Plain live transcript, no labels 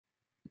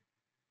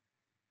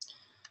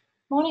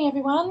Morning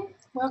everyone,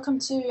 welcome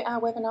to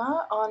our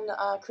webinar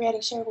on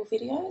creating shareable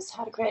videos,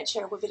 how to create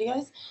shareable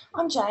videos.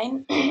 I'm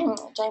Jane,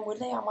 Jane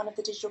Woodley, I'm one of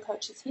the digital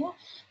coaches here,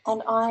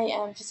 and I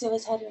am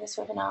facilitating this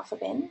webinar for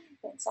Ben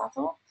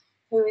Southall,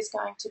 who is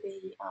going to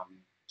be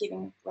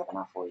giving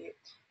webinar for you.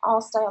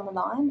 I'll stay on the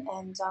line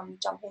and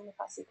jump in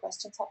if I see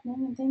questions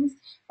happening and things,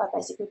 but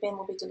basically Ben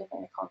will be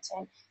delivering the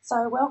content.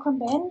 So welcome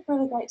Ben,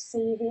 really great to see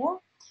you here.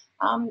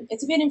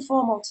 It's a bit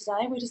informal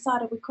today. We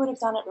decided we could have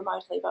done it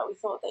remotely, but we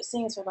thought that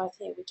seeing as we're both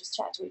here, we'd just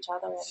chat to each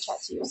other and chat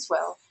to you as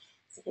well.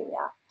 So here we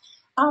are.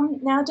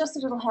 Now, just a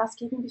little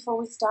housekeeping before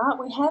we start.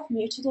 We have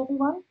muted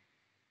everyone,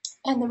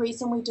 and the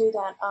reason we do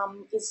that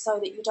is so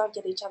that you don't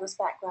get each other's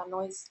background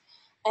noise,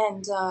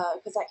 and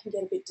because that can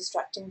get a bit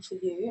distracting for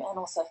you and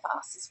also for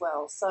us as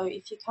well. So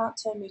if you can't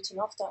turn muting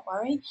off, don't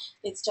worry.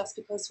 It's just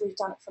because we've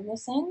done it from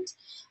this end.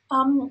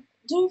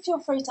 Do feel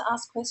free to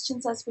ask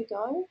questions as we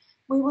go.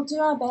 We will do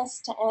our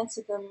best to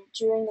answer them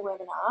during the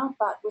webinar,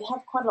 but we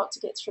have quite a lot to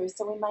get through,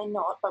 so we may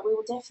not, but we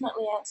will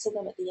definitely answer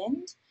them at the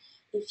end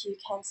if you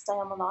can stay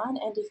on the line.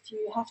 And if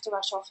you have to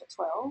rush off at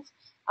 12,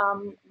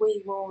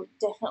 we will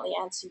definitely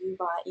answer you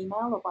by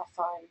email or by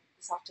phone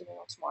this afternoon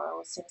or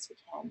tomorrow as soon as we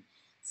can.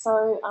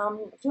 So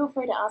feel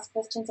free to ask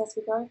questions as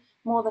we go.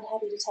 More than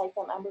happy to take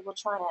them, and we will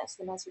try and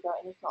answer them as we go,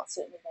 and if not,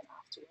 certainly then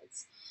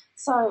afterwards.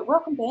 So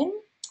welcome, Ben.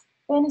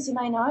 Ben, as you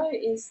may know,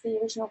 is the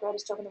original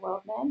greatest job in the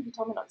world man. He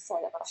told me not to say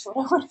that, but I thought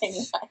I would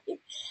anyway.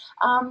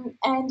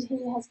 And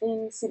he has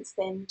been, since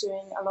then,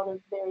 doing a lot of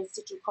various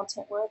digital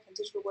content work and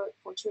digital work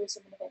for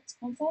tourism and events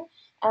Queensland.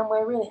 And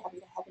we're really happy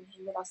to have him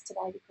here with us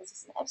today because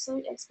he's an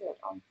absolute expert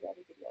on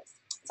creating videos.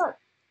 So,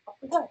 off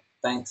we go.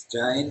 Thanks,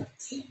 Jane.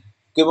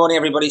 Good morning,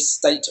 everybody,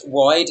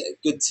 statewide.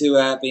 Good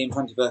to be in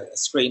front of a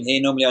screen here.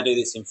 Normally I do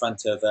this in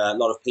front of a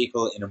lot of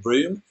people in a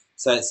room.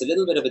 So it's a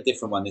little bit of a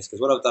different one, this,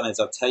 because what I've done is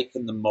I've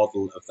taken the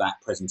model of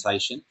that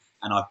presentation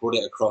and I've brought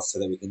it across so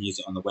that we can use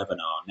it on the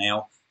webinar.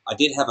 Now, I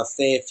did have a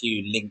fair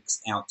few links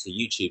out to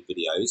YouTube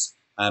videos,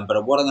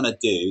 but what I'm going to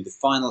do, the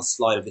final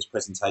slide of this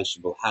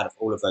presentation will have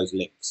all of those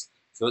links.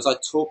 So as I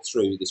talk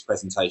through this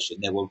presentation,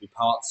 there will be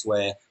parts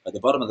where at the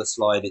bottom of the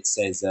slide it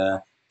says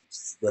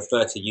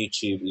refer to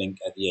YouTube link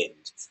at the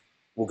end.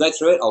 We'll go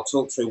through it. I'll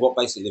talk through what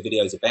basically the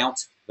video is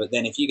about, but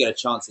then if you get a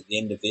chance at the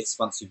end of this,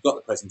 once you've got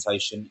the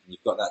presentation and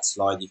you've got that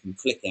slide, you can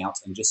click out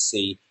and just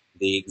see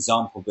the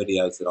example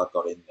videos that I've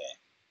got in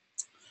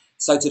there.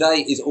 So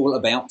today is all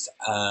about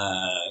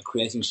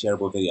creating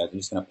shareable videos. I'm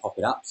just going to pop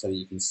it up so that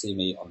you can see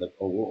me on the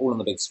all on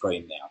the big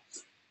screen now.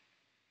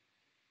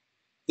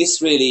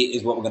 This really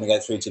is what we're going to go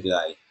through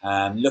today,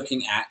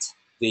 looking at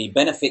the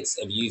benefits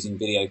of using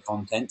video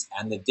content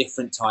and the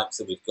different types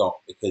that we've got,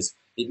 because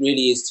it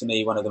really is, to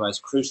me, one of the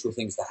most crucial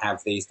things to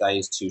have these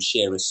days, to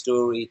share a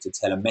story, to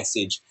tell a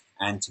message,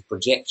 and to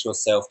project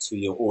yourself to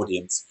your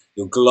audience,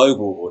 your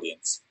global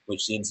audience,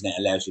 which the internet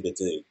allows you to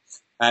do.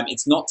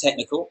 It's not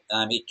technical.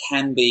 It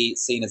can be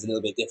seen as a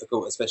little bit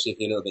difficult, especially if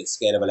you're a little bit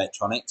scared of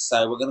electronics.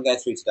 So we're going to go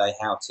through today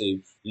how to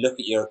look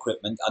at your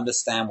equipment,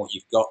 understand what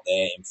you've got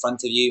there in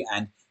front of you,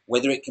 and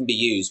whether it can be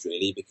used,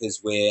 really, because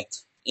we're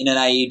in an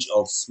age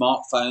of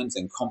smartphones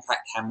and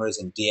compact cameras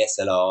and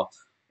DSLR,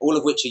 all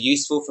of which are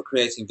useful for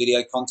creating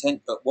video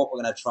content, but what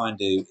we're going to try and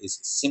do is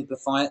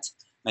simplify it,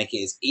 make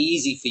it as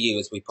easy for you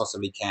as we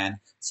possibly can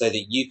so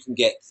that you can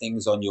get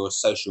things on your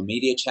social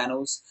media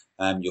channels,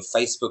 your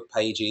Facebook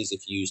pages.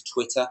 If you use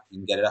Twitter, you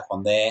can get it up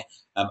on there.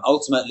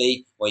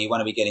 Ultimately, where you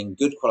want to be getting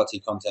good quality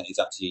content is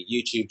up to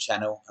your YouTube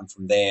channel, and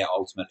from there,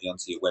 ultimately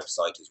onto your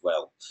website as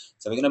well.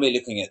 So we're going to be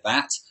looking at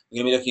that.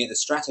 We're going to be looking at the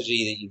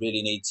strategy that you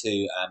really need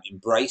to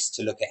embrace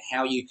to look at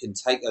how you can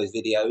take those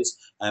videos,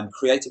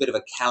 create a bit of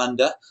a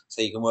calendar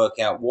so you can work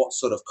out what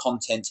sort of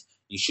content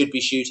you should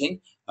be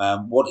shooting,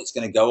 what it's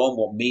going to go on,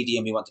 what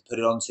medium you want to put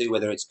it onto,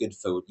 whether it's good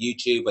for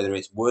YouTube, whether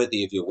it's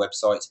worthy of your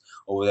website,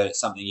 or whether it's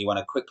something you want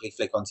to quickly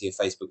flick onto your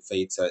Facebook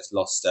feed so it's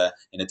lost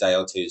in a day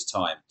or two's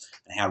time,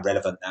 and how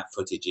relevant that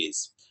footage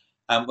is.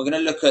 We're going to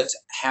look at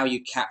how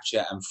you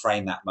capture and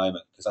frame that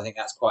moment, because I think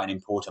that's quite an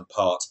important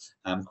part.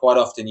 Quite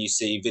often you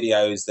see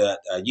videos that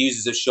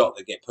users have shot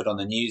that get put on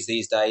the news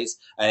these days,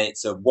 and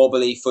it's a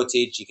wobbly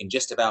footage. You can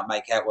just about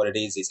make out what it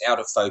is. It's out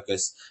of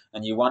focus,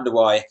 and you wonder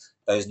why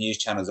those news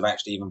channels have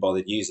actually even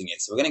bothered using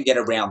it. So we're going to get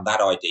around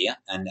that idea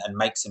and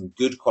make some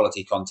good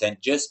quality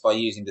content just by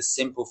using the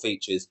simple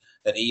features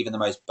that even the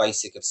most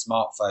basic of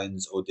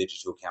smartphones or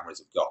digital cameras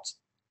have got.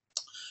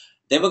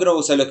 Then we're going to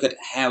also look at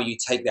how you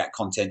take that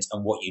content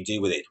and what you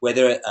do with it,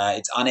 whether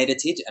it's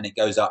unedited and it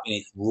goes up in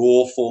its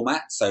raw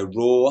format, so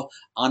raw,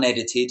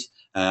 unedited,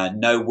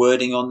 no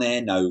wording on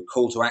there, no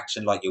call to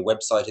action like your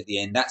website at the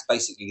end. That's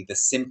basically the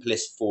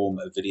simplest form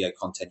of video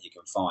content you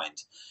can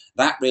find.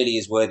 That really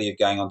is worthy of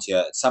going onto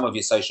some of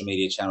your social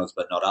media channels,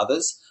 but not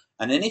others.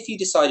 And then if you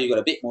decide you've got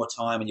a bit more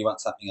time and you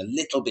want something a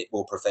little bit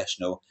more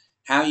professional,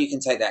 how you can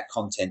take that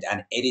content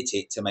and edit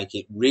it to make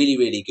it really,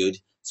 really good.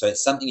 So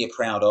it's something you're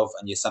proud of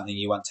and you're something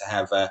you want to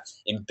have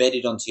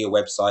embedded onto your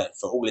website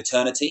for all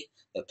eternity,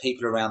 that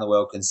people around the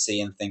world can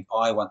see and think,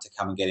 I want to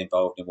come and get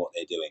involved in what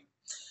they're doing.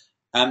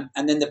 And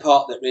then the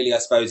part that really, I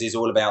suppose, is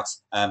all about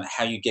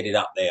how you get it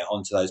up there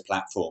onto those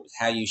platforms,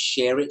 how you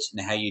share it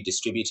and how you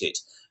distribute it,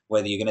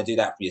 whether you're going to do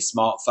that from your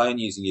smartphone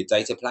using your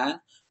data plan,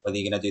 whether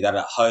you're going to do that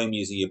at home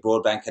using your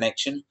broadband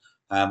connection,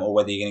 or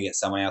whether you're going to get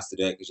someone else to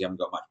do it because you haven't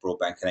got much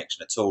broadband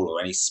connection at all,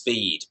 or any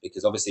speed,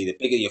 because obviously the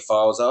bigger your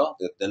files are,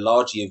 the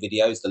larger your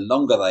videos, the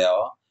longer they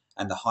are,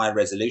 and the higher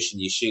resolution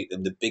you shoot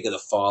them, the bigger the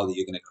file that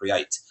you're going to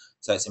create.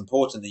 So it's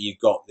important that you've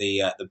got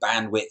the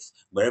bandwidth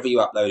wherever you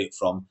upload it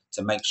from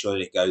to make sure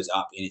that it goes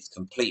up in its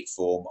complete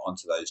form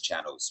onto those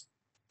channels.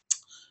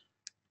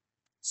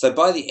 So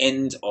by the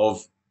end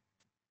of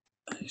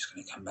I'm just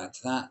going to come back to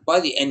that. By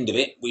the end of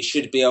it, we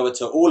should be able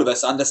to, all of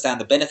us,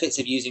 understand the benefits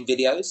of using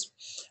videos,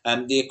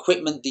 the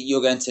equipment that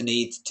you're going to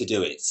need to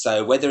do it.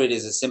 So whether it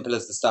is as simple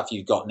as the stuff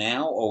you've got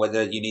now, or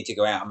whether you need to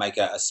go out and make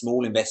a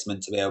small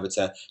investment to be able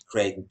to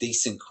create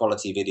decent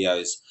quality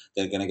videos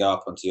that are going to go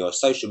up onto your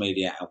social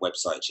media and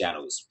website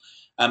channels.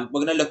 We're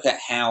going to look at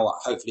how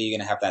hopefully you're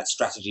going to have that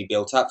strategy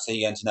built up, so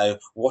you're going to know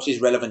what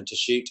is relevant to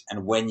shoot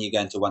and when you're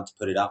going to want to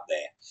put it up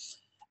there.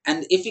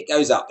 And if it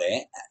goes up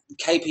there,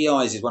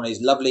 KPIs is one of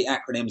these lovely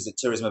acronyms that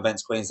Tourism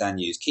Events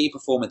Queensland use, Key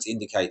Performance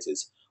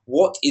Indicators.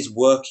 What is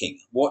working?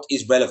 What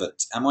is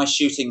relevant? Am I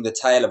shooting the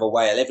tail of a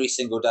whale every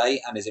single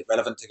day, and is it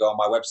relevant to go on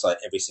my website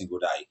every single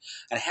day?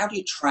 And how do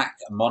you track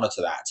and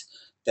monitor that?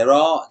 There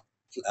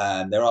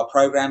are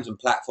programs and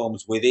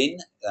platforms within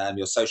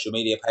your social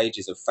media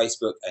pages of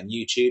Facebook and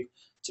YouTube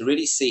to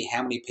really see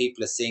how many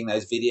people are seeing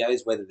those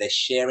videos, whether they're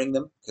sharing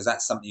them, because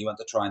that's something you want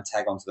to try and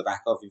tag onto the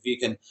back of. If you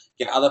can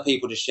get other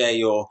people to share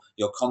your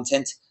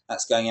content,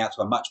 that's going out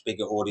to a much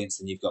bigger audience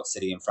than you've got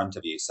sitting in front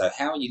of you. So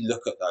how you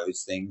look at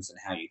those things and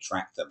how you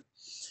track them.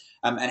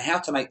 And how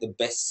to make the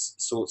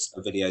best sorts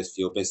of videos for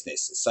your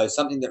business. So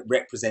something that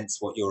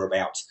represents what you're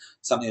about,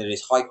 something that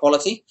is high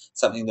quality,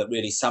 something that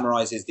really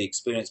summarizes the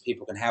experience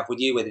people can have with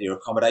you, whether you're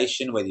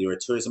accommodation, whether you're a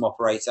tourism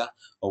operator,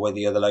 or whether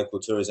you're the local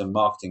tourism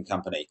marketing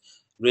company.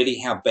 Really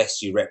how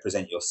best you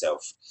represent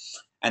yourself.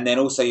 And then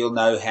also you'll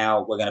know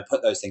how we're going to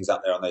put those things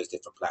up there on those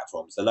different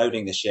platforms, the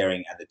loading, the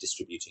sharing, and the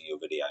distributing your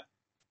video.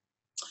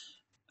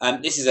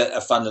 This is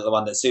a fun little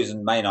one that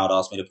Susan Maynard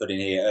asked me to put in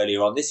here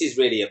earlier on. This is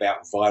really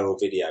about viral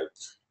video.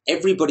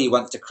 Everybody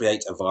wants to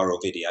create a viral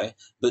video,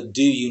 but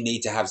do you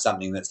need to have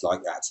something that's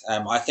like that?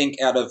 I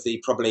think out of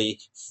the probably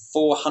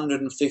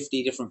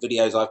 450 different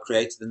videos I've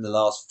created in the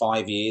last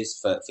 5 years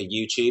for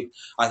YouTube,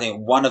 I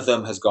think one of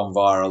them has gone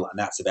viral, and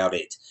that's about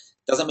it.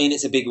 Doesn't mean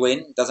it's a big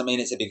win, doesn't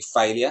mean it's a big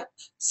failure.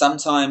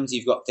 Sometimes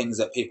you've got things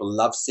that people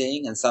love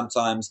seeing, and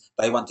sometimes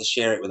they want to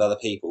share it with other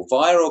people.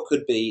 Viral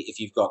could be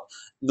if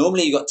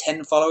normally you've got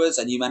 10 followers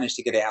and you manage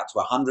to get it out to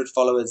 100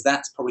 followers,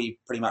 that's probably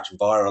pretty much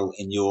viral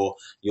in your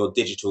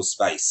digital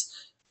space.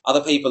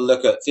 Other people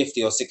look at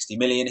 50 or 60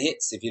 million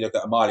hits. If you look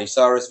at a Miley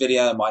Cyrus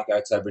video, it might go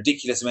to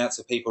ridiculous amounts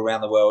of people around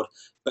the world.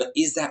 But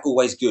is that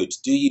always good?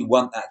 Do you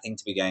want that thing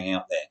to be going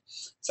out there?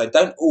 So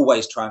don't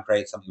always try and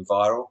create something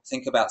viral.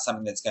 Think about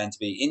something that's going to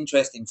be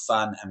interesting,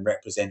 fun, and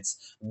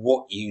represents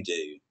what you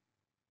do.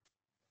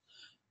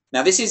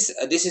 Now this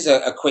is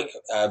a quick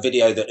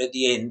video that at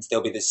the end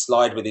there'll be this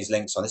slide with these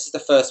links on. This is the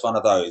first one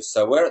of those.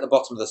 So where at the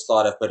bottom of the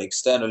slide I've put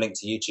external link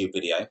to YouTube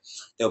video,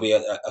 there'll be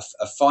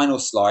a final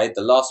slide,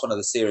 the last one of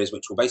the series,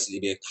 which will basically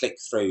be a click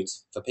through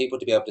for people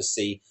to be able to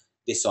see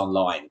this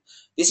online.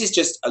 This is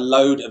just a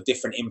load of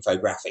different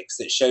infographics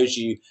that shows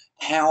you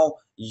how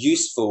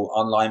useful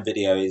online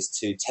video is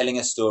to telling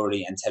a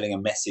story and telling a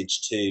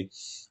message to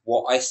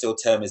what I still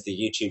term as the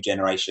YouTube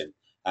generation.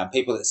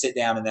 People that sit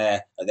down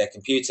at their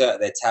computer,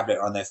 at their tablet,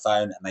 or on their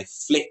phone, and they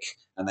flick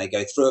and they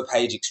go through a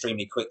page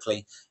extremely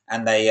quickly,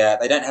 and they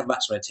don't have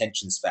much of an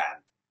attention span,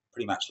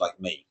 pretty much like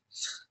me.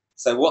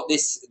 So what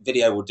this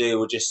video will do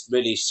will just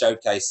really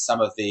showcase some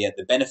of the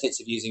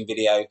benefits of using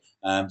video,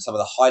 some of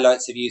the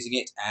highlights of using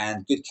it,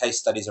 and good case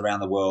studies around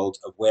the world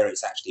of where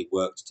it's actually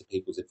worked to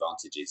people's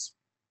advantages.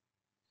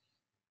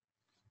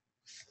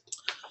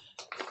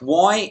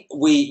 Why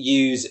we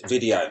use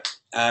video.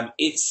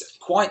 It's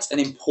quite an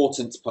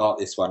important part,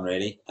 this one,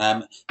 really.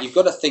 You've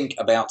got to think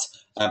about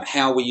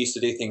how we used to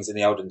do things in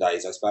the olden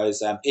days, I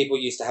suppose. People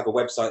used to have a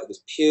website that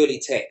was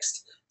purely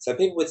text. So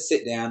people would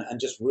sit down and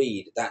just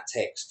read that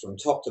text from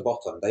top to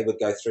bottom. They would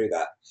go through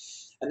that.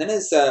 And then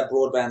as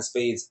broadband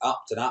speeds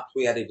upped and upped,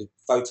 we added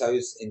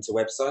photos into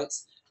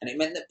websites. And it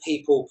meant that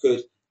people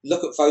could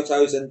look at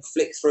photos and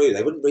flick through.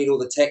 They wouldn't read all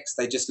the text.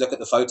 They just look at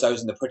the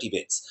photos and the pretty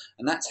bits.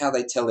 And that's how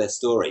they tell their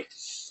story.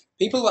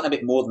 People want a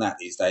bit more than that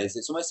these days.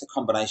 It's almost a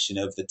combination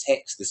of the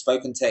text, the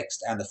spoken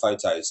text, and the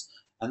photos.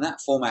 And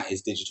that format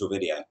is digital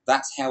video.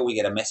 That's how we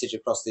get a message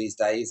across these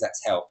days.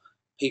 That's how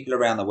people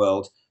around the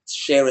world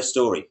share a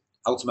story.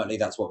 Ultimately,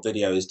 that's what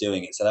video is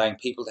doing. It's allowing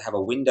people to have a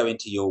window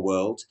into your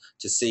world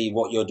to see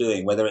what you're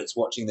doing, whether it's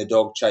watching the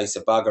dog chase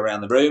a bug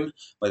around the room,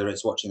 whether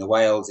it's watching the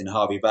whales in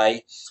Harvey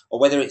Bay, or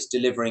whether it's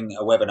delivering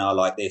a webinar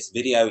like this.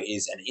 Video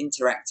is an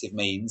interactive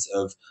means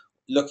of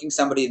looking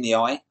somebody in the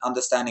eye,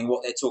 understanding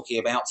what they're talking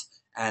about,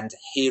 and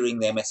hearing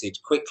their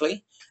message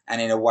quickly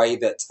and in a way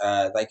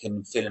that they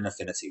can feel an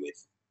affinity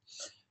with.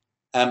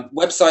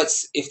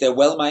 Websites, if they're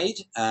well made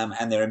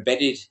and they're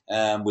embedded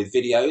with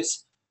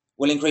videos,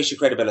 will increase your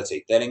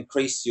credibility. They'll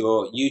increase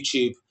your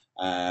YouTube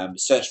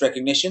search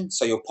recognition,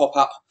 so you'll pop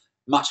up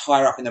much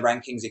higher up in the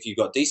rankings if you've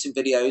got decent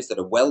videos that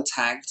are well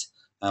tagged.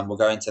 We'll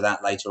go into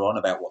that later on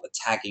about what the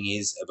tagging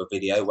is of a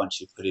video once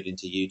you put it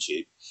into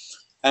YouTube.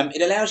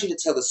 It allows you to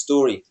tell the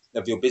story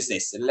of your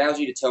business. It allows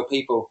you to tell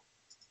people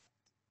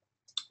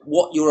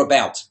what you're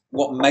about,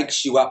 what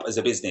makes you up as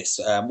a business,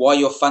 why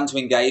you're fun to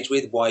engage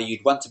with, why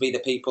you'd want to be the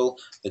people,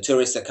 the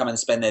tourists that come and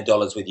spend their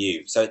dollars with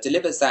you. So it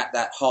delivers that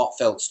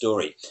heartfelt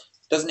story.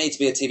 Doesn't need to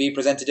be a TV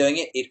presenter doing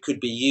it. It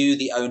could be you,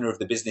 the owner of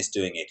the business,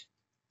 doing it.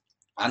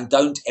 And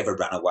don't ever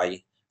run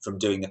away from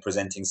doing the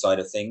presenting side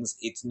of things.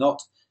 It's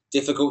not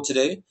difficult to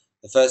do.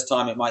 The first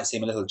time it might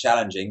seem a little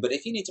challenging, but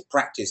if you need to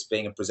practice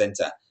being a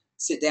presenter,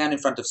 sit down in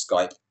front of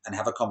Skype and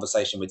have a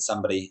conversation with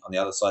somebody on the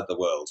other side of the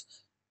world.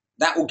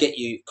 That will get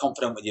you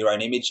confident with your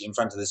own image in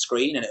front of the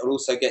screen, and it will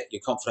also get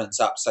your confidence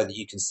up so that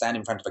you can stand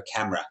in front of a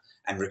camera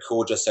and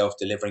record yourself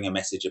delivering a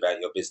message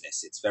about your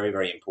business. It's very,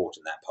 very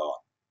important, that part.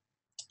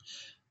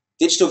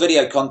 Digital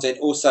video content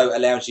also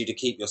allows you to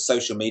keep your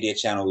social media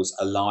channels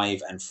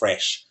alive and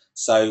fresh.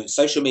 So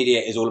social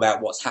media is all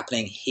about what's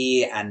happening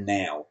here and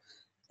now.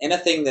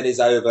 Anything that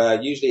is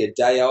over usually a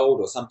day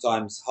old or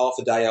sometimes half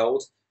a day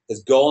old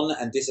has gone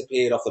and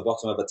disappeared off the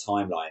bottom of a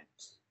timeline.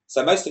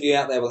 So most of you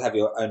out there will have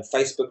your own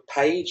Facebook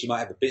page. You might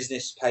have a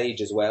business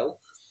page as well.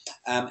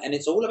 And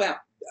it's all about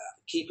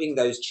keeping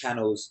those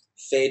channels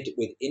fed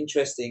with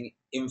interesting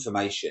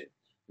information.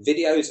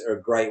 Videos are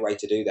a great way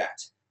to do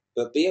that.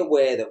 But be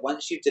aware that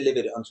once you've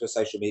delivered it onto a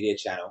social media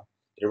channel,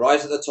 it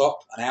arrives at the top,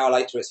 an hour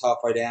later it's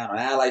halfway down, an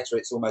hour later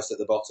it's almost at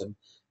the bottom,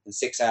 and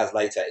 6 hours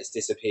later it's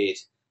disappeared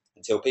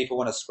until people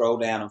want to scroll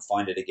down and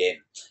find it again.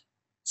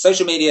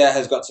 Social media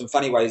has got some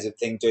funny ways of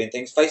doing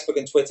things. Facebook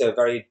and Twitter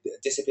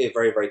disappear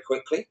very, very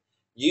quickly.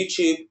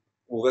 YouTube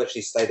will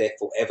virtually stay there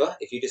forever.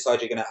 If you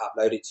decide you're going to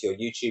upload it to your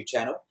YouTube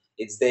channel,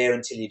 it's there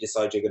until you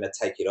decide you're going to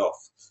take it off.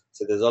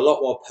 So there's a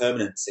lot more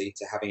permanency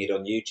to having it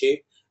on YouTube,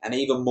 and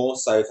even more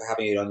so for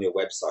having it on your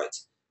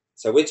website.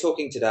 So we're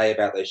talking today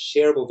about those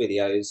shareable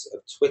videos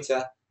of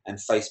Twitter and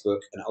Facebook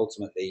and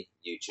ultimately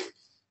YouTube.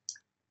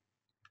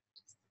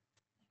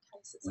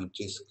 I'm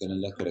just going to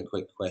look at a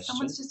quick question.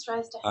 Someone's just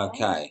raised a hand.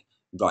 Okay,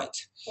 right.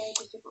 Very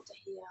difficult to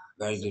hear.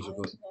 Very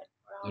difficult.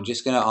 I'm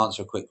just going to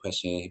answer a quick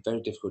question here.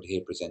 Very difficult to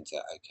hear, presenter.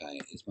 Okay,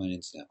 is my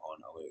internet on?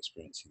 Are we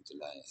experiencing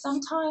delays?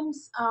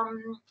 Sometimes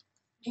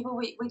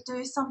we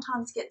do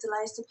sometimes get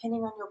delays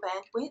depending on your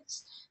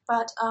bandwidth,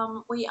 but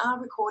we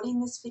are recording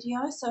this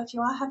video, so if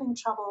you are having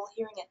trouble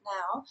hearing it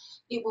now,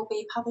 it will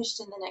be published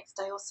in the next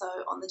day or so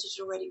on the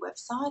Digital Ready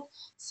website.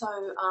 So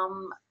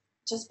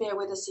just bear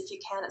with us if you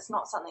can. It's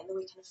not something that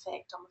we can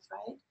affect, I'm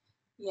afraid.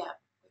 Yeah,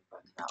 we've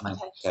broken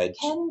up. Okay.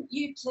 Can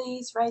you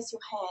please raise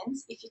your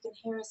hands if you can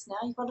hear us now?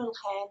 You've got a little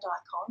hand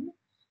icon.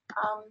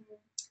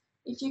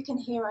 If you can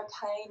hear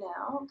okay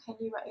now, can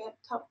you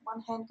have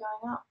one hand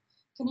going up?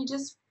 Can you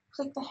just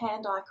click the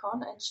hand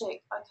icon and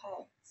check?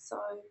 Okay, so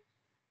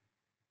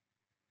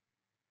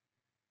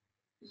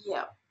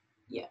yeah.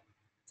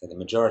 So the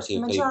majority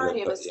of people have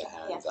put their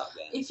hands up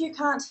there. If you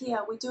can't hear,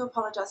 we do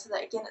apologise for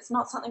that. Again, it's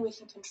not something we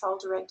can control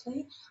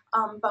directly,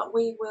 but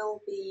we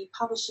will be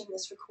publishing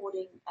this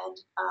recording, and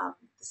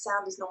the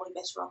sound is normally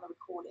better on the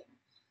recording.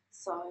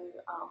 So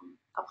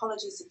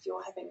apologies if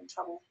you're having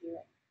trouble hearing.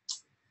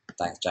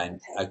 Thanks, Jane.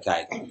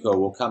 Okay, cool.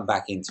 We'll come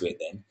back into it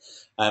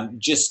then.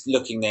 Just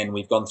looking then,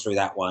 we've gone through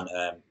that one,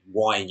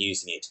 why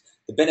using it.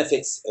 The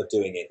benefits of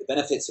doing it, the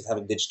benefits of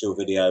having digital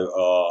video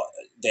are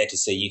there to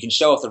see. You can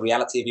show off the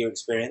reality of your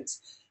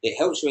experience. It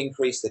helps you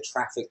increase the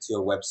traffic to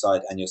your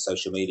website and your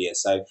social media.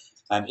 So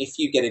if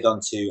you get it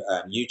onto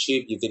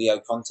YouTube, your video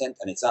content,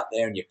 and it's up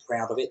there and you're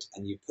proud of it,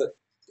 and you put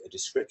a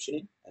description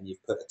in, and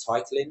you've put a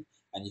title in,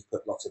 and you've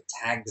put lots of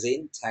tags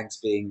in, tags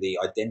being the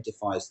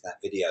identifiers to that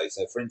video.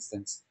 So for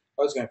instance,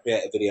 I was going to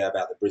create a video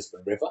about the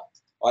Brisbane River.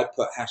 I'd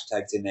put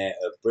hashtags in there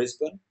of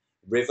Brisbane,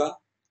 River,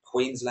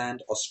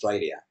 Queensland,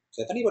 Australia.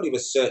 So if anybody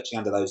was searching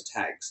under those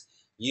tags,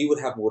 you would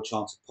have more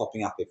chance of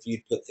popping up if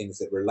you'd put things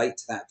that relate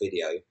to that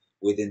video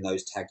within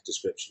those tag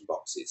description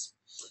boxes.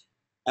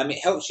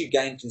 It helps you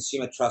gain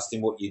consumer trust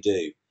in what you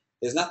do.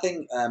 There's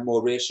nothing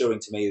more reassuring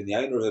to me than the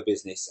owner of a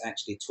business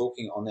actually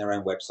talking on their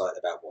own website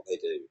about what they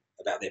do,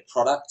 about their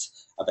product,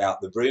 about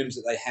the rooms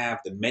that they have,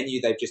 the menu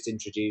they've just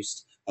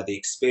introduced, the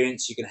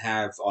experience you can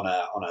have on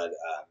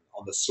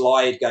the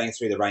slide going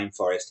through the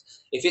rainforest.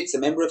 If it's a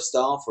member of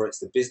staff or it's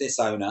the business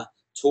owner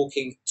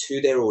talking to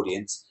their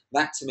audience,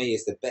 that to me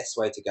is the best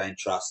way to gain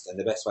trust and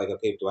the best way for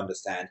people to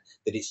understand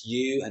that it's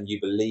you and you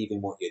believe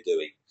in what you're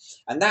doing.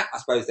 And that, I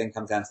suppose, then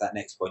comes down to that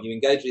next point. You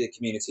engage with the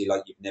community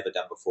like you've never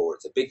done before.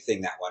 It's a big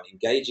thing, that one,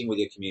 engaging with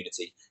your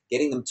community,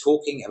 getting them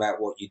talking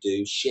about what you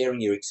do, sharing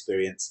your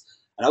experience.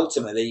 And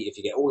ultimately, if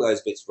you get all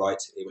those bits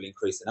right, it will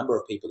increase the number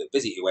of people that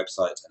visit your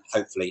website and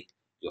hopefully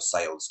your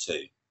sales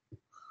too.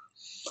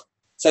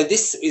 So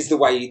this is the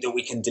way that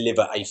we can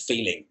deliver a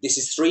feeling. This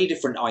is 3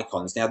 different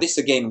icons. Now this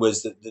again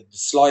was the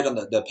slide on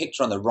the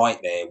picture on the right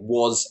there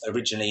was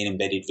originally an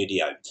embedded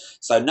video.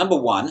 So number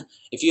 1,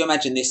 if you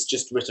imagine this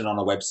just written on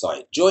a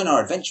website, join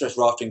our adventurous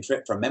rafting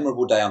trip for a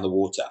memorable day on the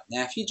water.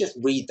 Now if you just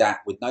read that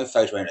with no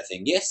photo or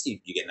anything, yes, you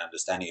get an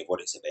understanding of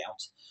what it's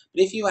about.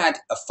 But if you add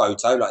a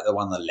photo like the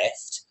one on the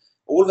left,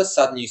 all of a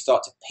sudden you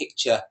start to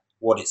picture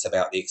what it's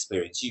about, the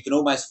experience. You can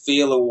almost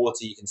feel the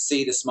water, you can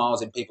see the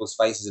smiles in people's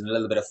faces and a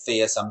little bit of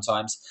fear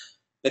sometimes.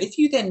 But if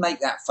you then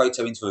make that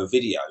photo into a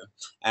video,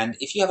 and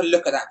if you have a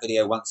look at that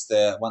video once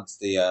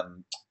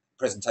the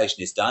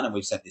presentation is done and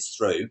we've sent this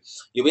through,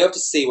 you'll be able to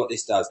see what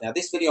this does. Now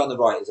this video on the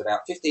right is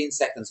about 15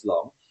 seconds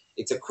long.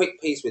 It's a quick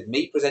piece with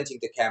me presenting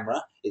to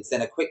camera. It's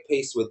then a quick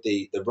piece with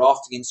the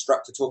rafting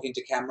instructor talking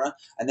to camera.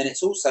 And then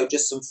it's also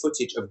just some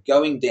footage of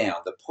going down,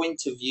 the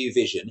point of view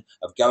vision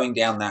of going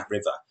down that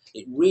river.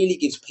 It really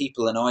gives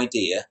people an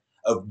idea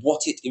of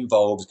what it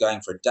involves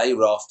going for a day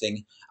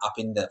rafting up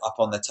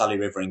on the Tully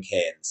River in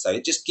Cairns. So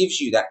it just gives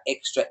you that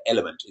extra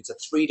element. It's a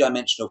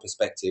 3-dimensional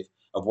perspective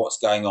of what's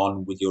going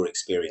on with your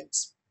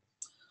experience.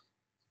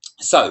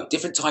 So,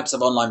 different types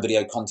of online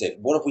video content.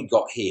 What have we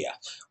got here?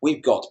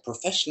 We've got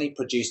professionally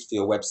produced for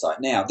your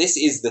website. Now, this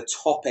is the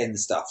top end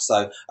stuff.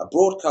 So, a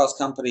broadcast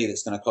company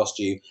that's going to cost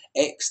you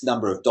X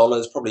number of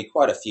dollars, probably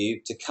quite a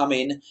few, to come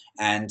in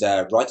and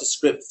write a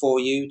script for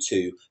you,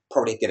 to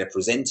probably get a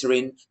presenter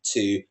in,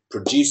 to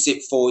produce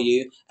it for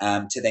you,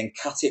 to then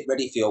cut it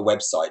ready for your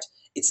website.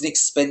 It's an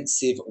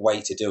expensive way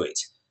to do it.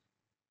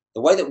 The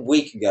way that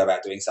we can go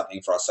about doing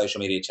something for our social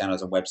media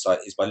channels and website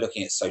is by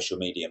looking at social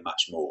media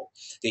much more.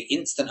 The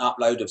instant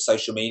upload of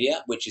social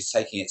media, which is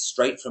taking it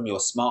straight from your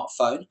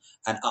smartphone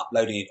and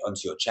uploading it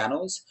onto your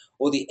channels,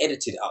 or the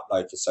edited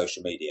upload for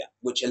social media,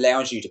 which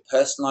allows you to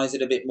personalize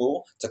it a bit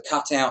more, to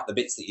cut out the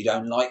bits that you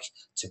don't like,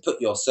 to put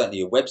certainly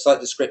your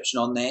website description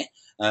on there.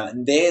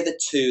 And they're the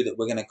 2 that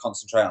we're going to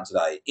concentrate on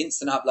today: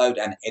 instant upload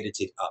and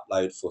edited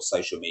upload for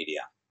social media.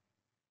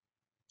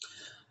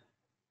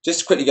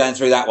 Just quickly going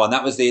through that one,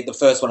 that was the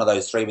first one of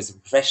those 3 was a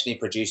professionally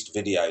produced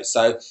video.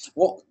 So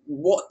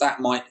what that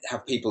might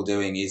have people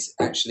doing is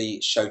actually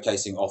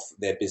showcasing off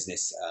their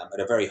business at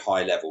a very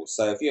high level.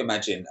 So if you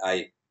imagine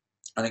an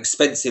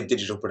expensive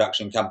digital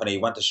production company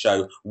want to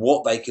show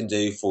what they can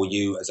do for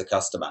you as a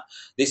customer,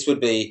 this would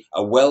be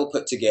a well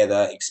put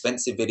together,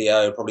 expensive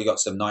video, probably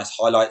got some nice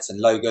highlights and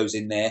logos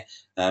in there.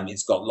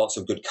 It's got lots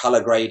of good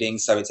color grading.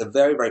 So it's a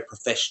very, very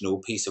professional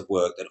piece of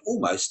work that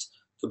almost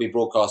could be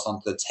broadcast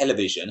onto the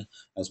television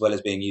as well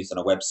as being used on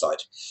a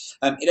website.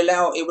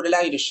 It would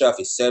allow you to show off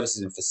your services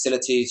and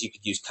facilities. You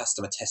could use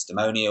customer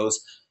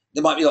testimonials.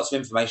 There might be lots of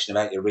information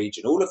about your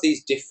region. All of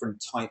these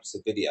different types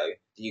of video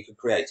that you could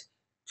create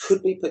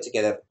could be put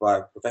together by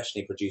a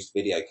professionally produced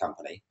video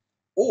company,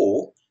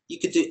 or you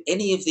could do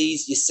any of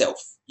these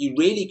yourself. You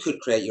really could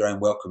create your own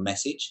welcome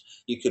message.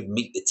 You could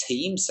meet the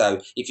team. So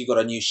if you've got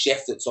a new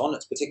chef that's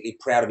particularly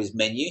proud of his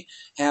menu,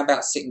 how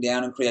about sitting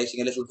down and creating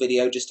a little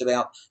video just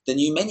about the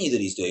new menu that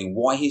he's doing,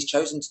 why he's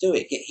chosen to do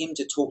it, get him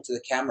to talk to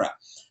the camera.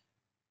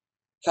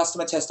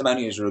 Customer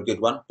testimonials are a good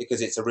one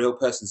because it's a real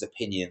person's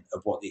opinion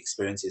of what the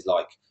experience is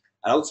like.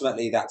 And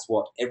ultimately, that's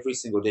what every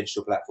single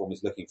digital platform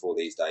is looking for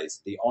these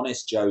days, the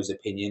honest Joe's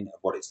opinion of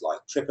what it's like.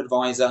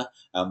 TripAdvisor,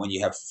 when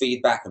you have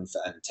feedback and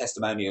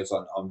testimonials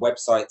on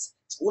websites,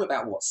 it's all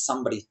about what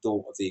somebody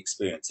thought of the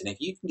experience. And if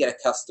you can get a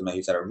customer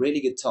who's had a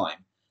really good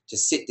time to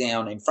sit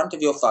down in front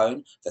of your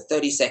phone for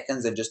 30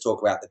 seconds and just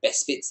talk about the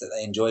best bits that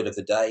they enjoyed of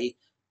the day,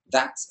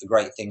 that's a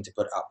great thing to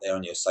put up there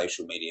on your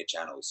social media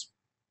channels.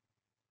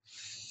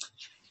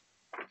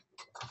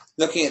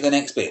 Looking at the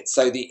next bit,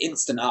 so the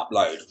instant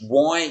upload.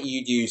 Why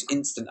you'd use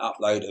instant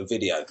upload of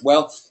video?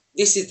 Well,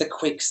 this is the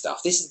quick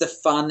stuff. This is the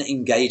fun,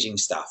 engaging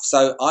stuff.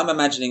 So I'm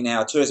imagining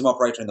now a tourism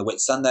operator in the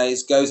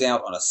Whitsundays goes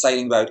out on a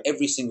sailing boat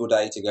every single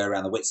day to go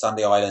around the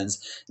Whitsunday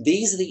Islands.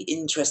 These are the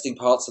interesting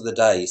parts of the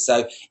day.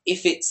 So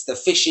if it's the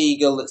fish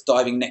eagle that's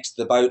diving next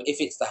to the boat, if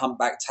it's the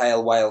humpback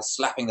tail whale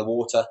slapping the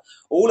water,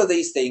 all of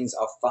these things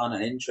are fun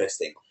and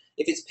interesting.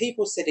 If it's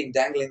people sitting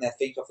dangling their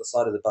feet off the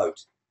side of the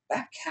boat,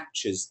 that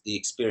captures the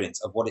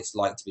experience of what it's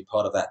like to be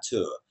part of that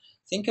tour.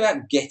 Think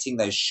about getting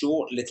those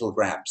short little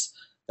grabs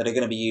that are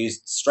going to be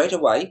used straight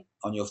away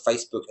on your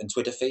Facebook and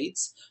Twitter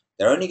feeds.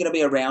 They're only going to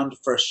be around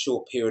for a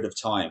short period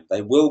of time.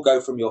 They will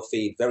go from your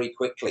feed very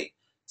quickly.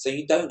 So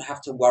you don't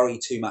have to worry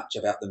too much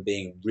about them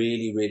being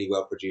really, really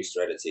well produced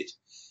or edited.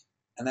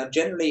 And they're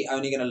generally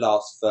only going to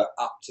last for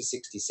up to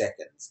 60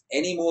 seconds.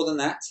 Any more than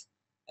that,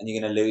 and you're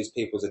going to lose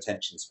people's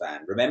attention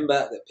span.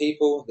 Remember that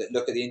people that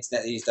look at the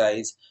internet these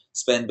days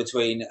spend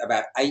between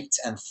about 8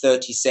 and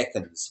 30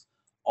 seconds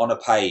on a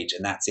page,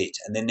 and that's it.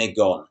 And then they're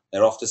gone.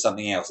 They're off to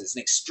something else. It's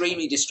an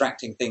extremely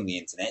distracting thing, the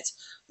internet.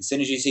 As soon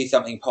as you see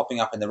something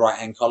popping up in the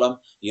right-hand column,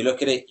 you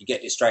look at it, you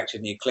get distracted,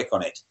 and you click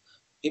on it.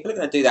 People are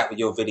going to do that with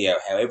your video,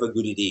 however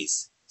good it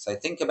is. So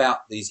think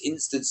about these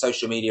instant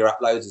social media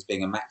uploads as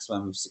being a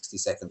maximum of 60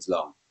 seconds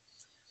long.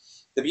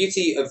 The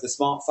beauty of the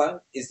smartphone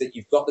is that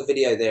you've got the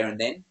video there and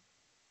then.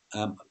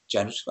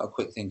 Jan, I've just got a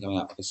quick thing coming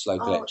up, a slow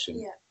collection.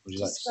 Yeah. Would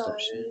you like to stop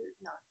sharing?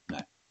 No. No.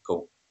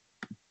 Cool.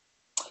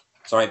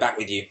 Sorry, back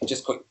with you.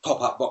 Just quick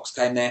pop-up box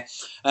came there.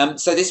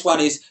 So this one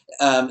is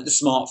the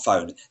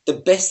smartphone. The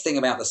best thing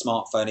about the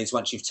smartphone is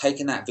once you've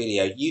taken that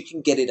video, you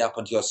can get it up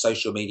onto your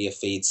social media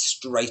feed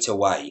straight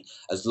away,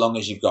 as long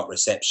as you've got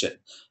reception.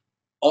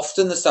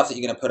 Often the stuff that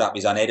you're going to put up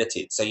is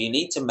unedited, so you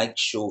need to make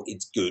sure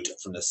it's good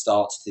from the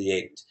start to the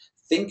end.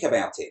 Think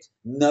about it.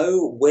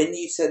 Know when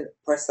you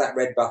press that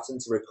red button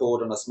to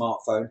record on a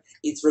smartphone,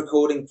 it's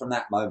recording from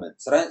that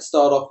moment. So don't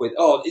start off with,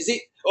 oh, is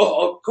it?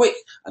 Oh, quick,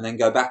 and then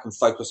go back and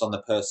focus on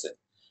the person.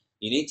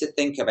 You need to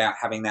think about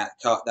having that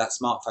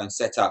smartphone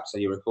set up so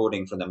you're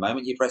recording from the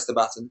moment you press the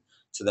button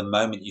to the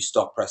moment you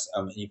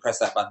you press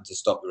that button to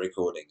stop the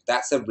recording.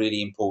 That's a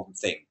really important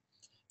thing.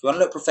 If you want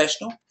to look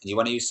professional and you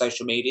want to use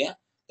social media,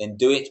 then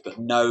do it, but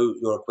know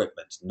your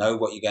equipment. Know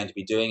what you're going to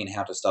be doing and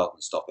how to start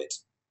and stop it.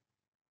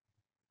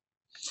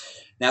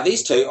 Now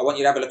these two, I want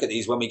you to have a look at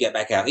these when we get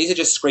back out. These are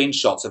just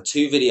screenshots of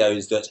two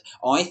videos that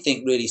I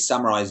think really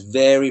summarize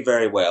very,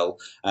 very well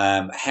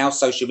how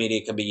social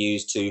media can be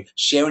used to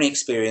share an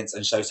experience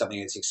and show something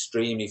that's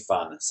extremely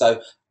fun.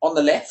 So on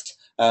the left,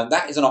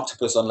 that is an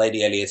octopus on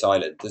Lady Elliot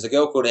Island. There's a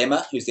girl called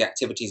Emma, who's the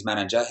activities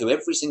manager, who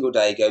every single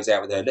day goes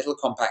out with her little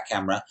compact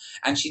camera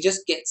and she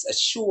just gets a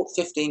short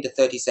 15 to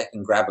 30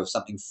 second grab of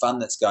something fun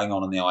that's going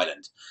on the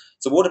island.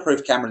 It's a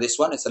waterproof camera, this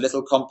one. It's a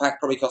little compact,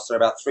 probably costs her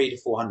about $300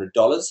 to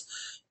 $400.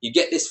 You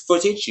get this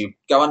footage, you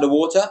go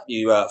underwater,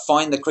 you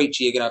find the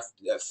creature you're going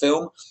to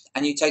film,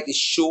 and you take this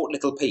short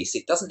little piece.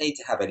 It doesn't need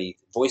to have any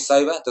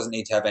voiceover, it doesn't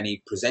need to have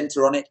any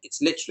presenter on it.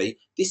 It's literally,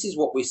 this is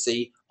what we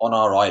see on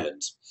our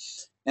island.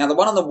 Now, the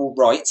one on the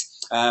right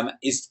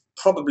is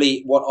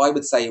probably what I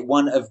would say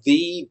one of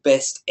the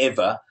best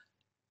ever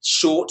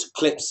short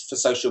clips for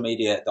social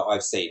media that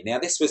I've seen. Now,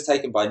 this was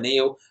taken by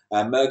Neil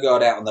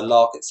Murgaard out on the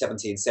Lark at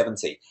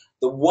 1770.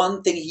 The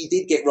one thing he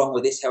did get wrong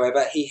with this,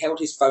 however, he held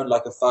his phone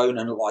like a phone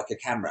and like a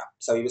camera.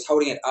 So he was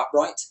holding it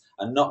upright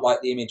and not like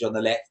the image on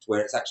the left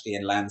where it's actually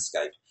in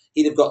landscape.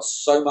 He'd have got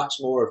so much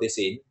more of this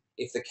in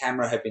if the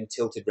camera had been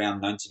tilted around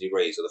 90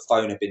 degrees or the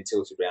phone had been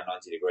tilted around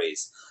 90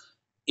 degrees.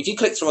 If you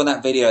click through on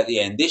that video at the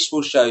end, this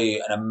will show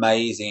you an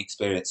amazing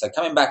experience. So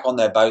coming back on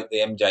their boat, the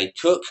MV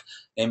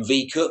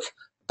Cook,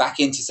 back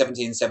into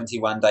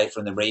 1771 day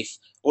from the reef,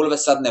 all of a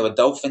sudden there were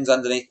dolphins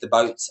underneath the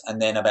boat,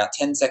 and then about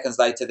 10 seconds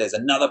later there's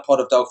another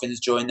pod of dolphins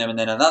join them, and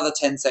then another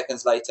 10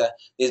 seconds later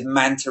there's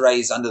manta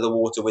rays under the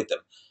water with them.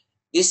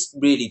 This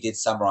really did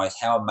summarise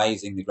how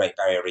amazing the Great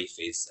Barrier Reef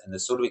is and the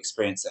sort of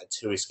experience that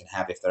tourists can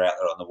have if they're out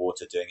there on the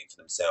water doing it for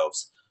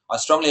themselves. I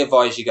strongly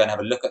advise you go and have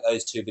a look at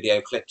those two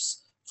video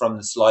clips from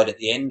the slide at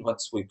the end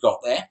once we've got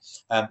there.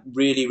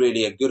 Really,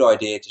 really a good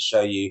idea to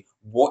show you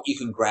what you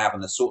can grab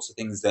and the sorts of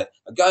things that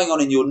are going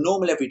on in your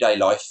normal everyday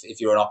life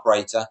if you're an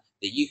operator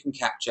that you can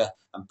capture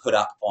and put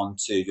up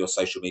onto your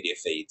social media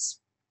feeds.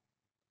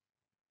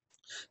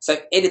 So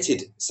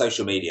edited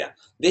social media.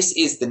 This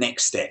is the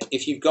next step.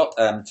 If you've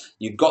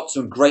got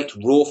some great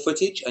raw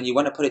footage and you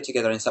want to put it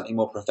together in something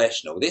more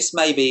professional, this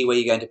may be where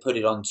you're going to put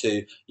it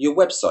onto your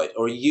website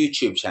or a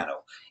YouTube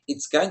channel.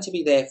 It's going to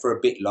be there for a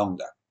bit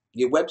longer.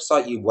 Your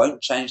website, you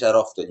won't change that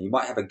often. You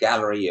might have a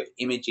gallery of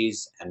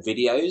images and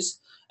videos,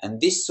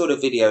 and this sort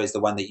of video is the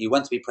one that you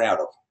want to be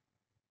proud of.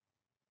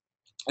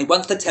 It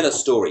wants to tell a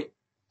story.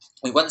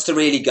 It wants to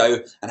really go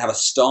and have a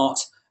start,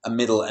 a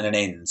middle, and an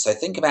end. So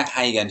think about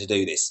how you're going to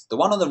do this. The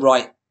one on the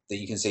right that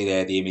you can see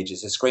there, the image,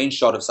 is a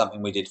screenshot of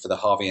something we did for the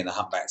Harvey and the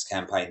Humpbacks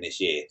campaign this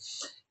year.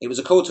 It was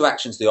a call to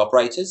action to the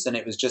operators, and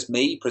it was just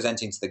me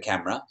presenting to the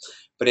camera,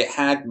 but it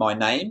had my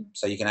name,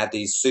 so you can add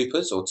these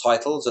supers or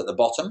titles at the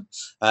bottom.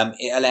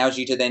 It allows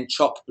you to then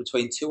chop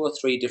between 2 or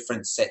 3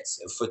 different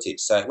sets of footage.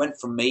 So it went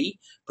from me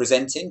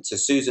presenting to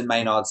Susan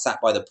Maynard sat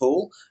by the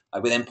pool.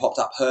 We then popped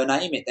up her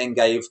name. It then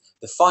gave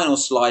the final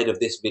slide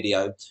of this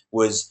video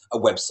was a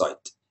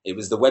website. It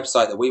was the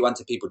website that we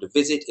wanted people to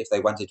visit if they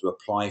wanted to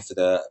apply for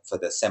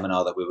the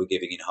seminar that we were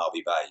giving in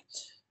Harvey Bay.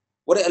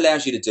 What it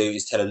allows you to do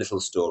is tell a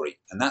little story,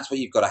 and that's what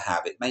you've got to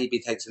have. It maybe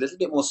takes a little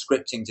bit more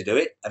scripting to do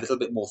it, a little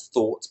bit more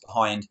thought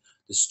behind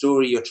the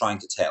story you're trying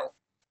to tell.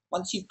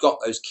 Once you've got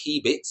those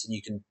key bits, and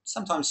you can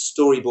sometimes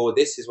storyboard,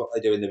 this is what they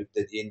do in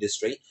the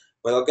industry,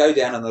 where they'll go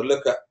down and they'll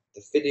look at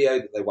the video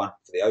that they want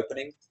for the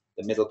opening,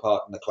 the middle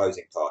part, and the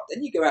closing part.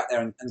 Then you go out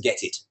there and get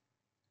it.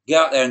 Go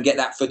out there and get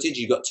that footage.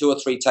 You've got 2 or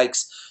 3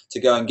 takes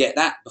to go and get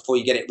that before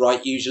you get it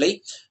right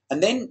usually.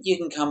 And then you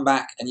can come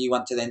back and you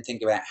want to then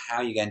think about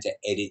how you're going to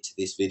edit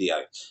this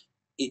video.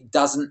 It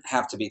doesn't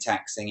have to be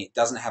taxing. It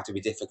doesn't have to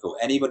be difficult.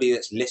 Anybody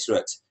that's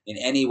literate in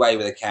any way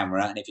with a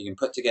camera, and if you can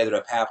put together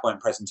a PowerPoint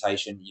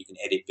presentation, you can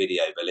edit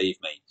video, believe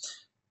me.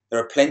 There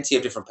are plenty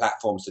of different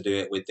platforms to do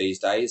it with these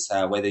days.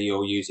 Whether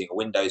you're using a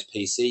Windows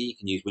PC, you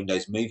can use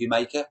Windows Movie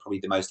Maker, probably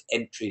the most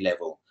entry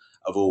level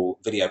of all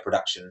video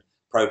production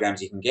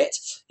programs you can get.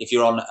 If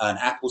you're on an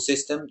Apple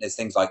system, there's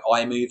things like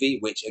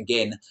iMovie, which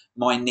again,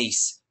 my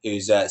niece,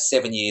 who's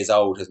 7 years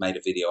old, has made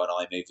a video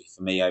on iMovie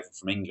for me over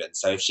from England.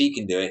 So if she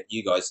can do it,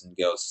 you guys and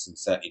girls can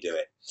certainly do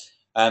it.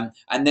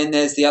 And then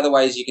there's the other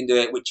ways you can do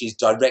it, which is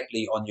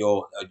directly on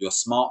your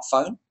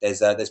smartphone.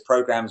 There's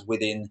programs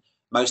within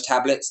most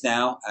tablets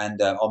now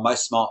and on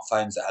most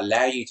smartphones that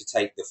allow you to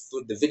take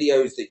the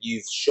videos that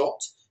you've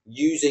shot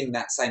using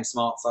that same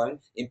smartphone,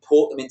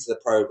 import them into the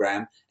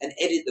program and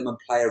edit them and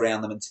play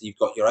around them until you've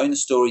got your own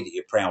story that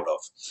you're proud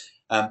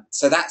of.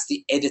 So that's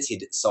the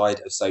edited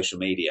side of social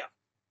media.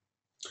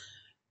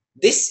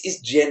 This is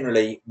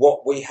generally what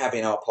we have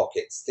in our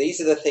pockets.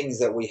 These are the things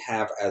that we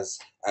have as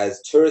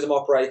tourism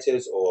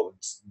operators or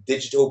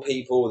digital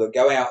people that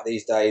go out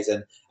these days,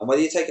 and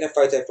whether you're taking a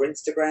photo for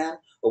Instagram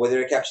or whether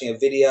you're capturing a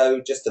video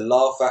just to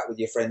laugh at with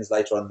your friends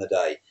later on in the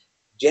day,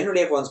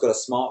 generally everyone's got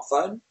a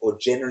smartphone or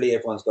generally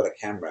everyone's got a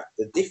camera.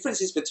 The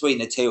differences between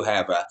the two,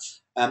 however,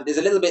 there's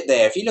a little bit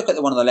there. If you look at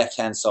the one on the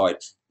left-hand side,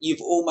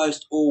 you've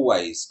almost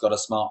always got a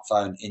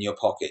smartphone in your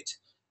pocket.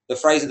 The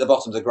phrase at the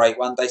bottom is a great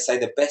one. They say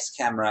the best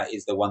camera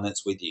is the one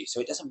that's with you. So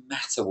it doesn't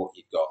matter what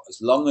you've got as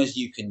long as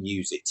you can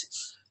use it.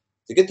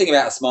 The good thing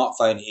about a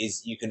smartphone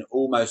is you can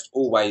almost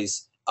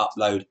always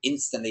upload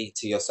instantly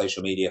to your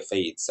social media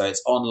feed. So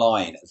it's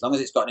online. As long as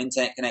it's got an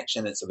internet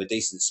connection that's of a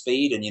decent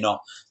speed and you're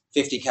not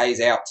 50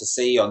 k's out to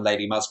sea on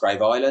Lady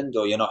Musgrave Island,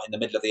 or you're not in the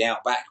middle of the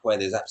outback where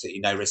there's absolutely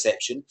no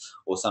reception,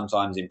 or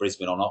sometimes in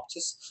Brisbane on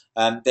Optus,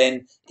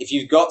 then if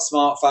you've got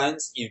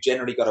smartphones, you've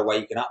generally got a way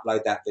you can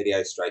upload that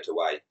video straight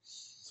away.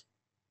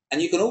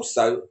 And you can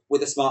also,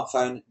 with a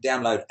smartphone,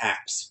 download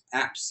apps.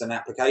 Apps and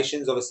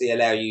applications obviously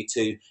allow you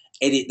to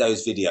edit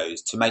those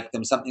videos to make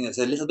them something that's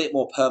a little bit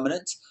more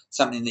permanent,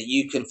 something that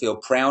you can feel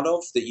proud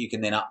of, that you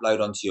can then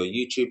upload onto your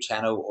YouTube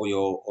channel or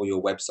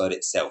your website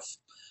itself.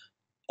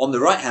 On the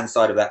right-hand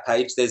side of that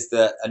page, there's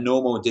a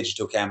normal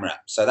digital camera.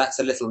 So that's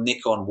a little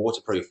Nikon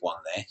waterproof one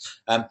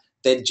there.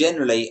 They're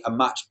generally a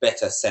much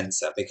better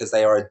sensor because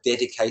they are a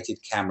dedicated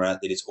camera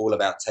that is all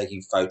about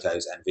taking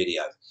photos and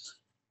video.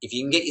 If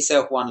you can get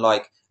yourself one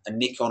like a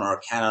Nikon or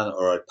a Canon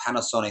or a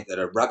Panasonic that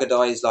are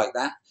ruggedized like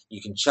that,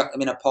 you can chuck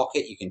them in a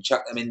pocket, you can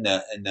chuck them in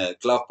the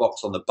glove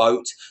box on the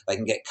boat, they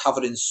can get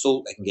covered in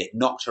salt, they can get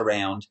knocked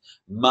around,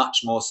 much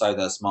more so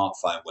than a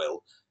smartphone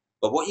will.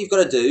 But what you've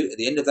got to do at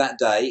the end of that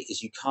day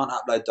is you can't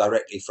upload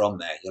directly from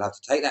there. You'll have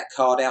to take that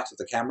card out of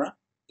the camera,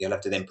 you'll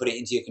have to then put it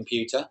into your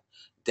computer,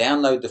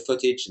 download the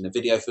footage and the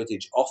video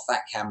footage off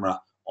that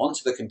camera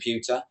onto the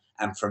computer,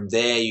 and from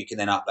there you can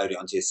then upload it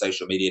onto your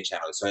social media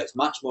channel. So it's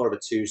much more of a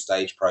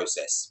two-stage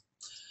process.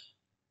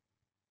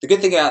 The good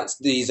thing about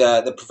these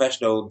the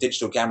professional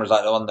digital cameras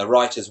like the one on the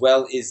right as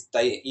well is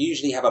they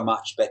usually have a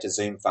much better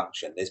zoom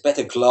function. There's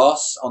better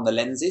glass on the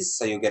lenses,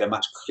 so you'll get a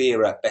much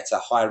clearer, better,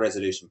 higher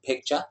resolution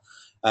picture.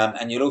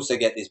 And you'll also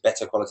get this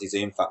better quality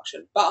zoom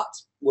function. But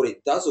what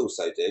it does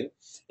also do,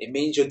 it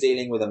means you're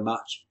dealing with a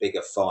much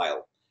bigger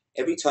file.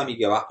 Every time you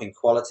go up in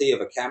quality of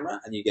a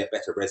camera and you get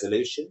better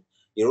resolution,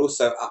 you're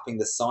also upping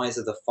the size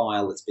of the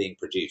file that's being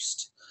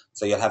produced.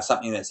 So you'll have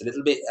something that's a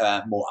little bit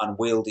more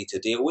unwieldy to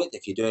deal with.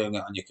 If you're doing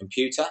it on your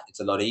computer, it's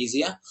a lot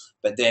easier.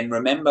 But then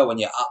remember, when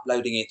you're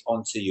uploading it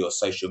onto your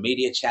social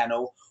media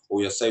channel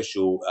or your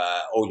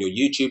or your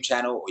YouTube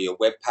channel or your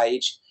web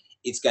page,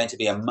 it's going to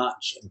be a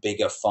much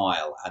bigger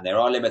file. And there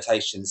are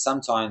limitations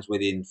sometimes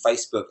within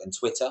Facebook and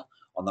Twitter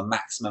on the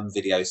maximum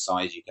video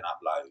size you can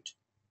upload.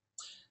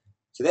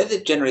 So they're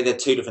generally the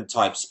two different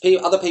types.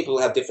 Other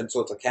people have different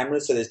sorts of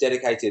cameras. So there's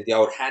the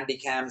old handy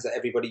cams that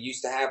everybody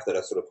used to have that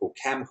are sort of called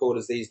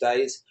camcorders these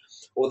days.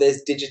 Or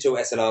there's digital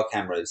SLR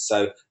cameras.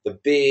 So the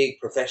big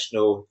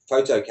professional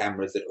photo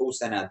cameras that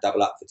also now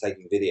double up for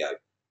taking video.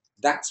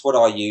 That's what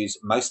I use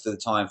most of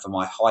the time for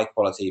my high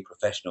quality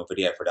professional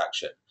video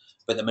production.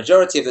 But the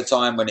majority of the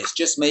time when it's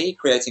just me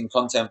creating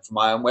content for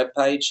my own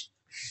webpage,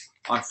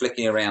 I'm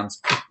flicking around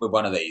with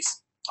one of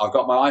these. I've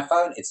got my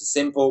iPhone. It's a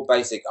simple,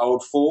 basic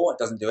old 4. It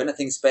doesn't do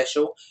anything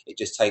special. It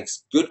just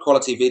takes good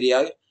quality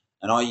video,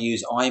 and I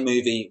use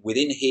iMovie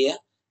within here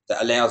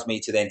that allows me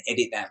to then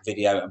edit that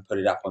video and put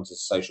it up onto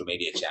social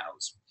media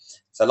channels.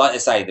 So like I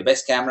say, the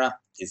best camera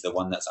is the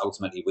one that's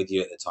ultimately with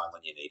you at the time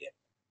when you need it.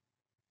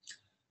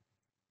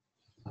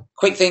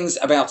 Quick things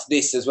about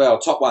this as well.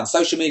 Top one,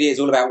 social media is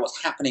all about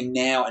what's happening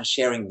now and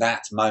sharing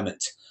that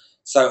moment.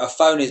 So a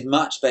phone is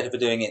much better for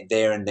doing it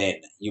there and then.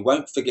 You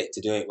won't forget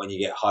to do it when you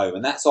get home.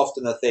 And that's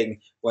often the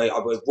thing where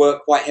I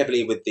work quite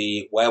heavily with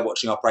the whale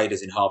watching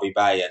operators in Hervey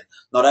Bay. And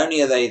not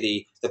only are they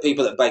the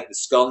people that bake the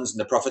scones and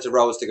the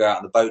profiteroles to go out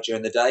on the boat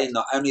during the day,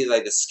 not only are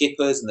they the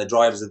skippers and the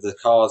drivers of the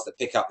cars that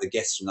pick up the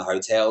guests from the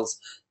hotels,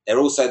 they're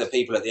also the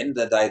people at the end of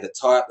the day that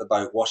tie up the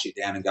boat, wash it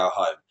down and go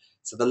home.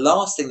 So the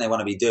last thing they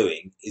want to be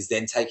doing is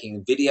then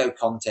taking video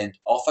content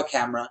off a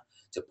camera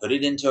to put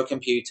it into a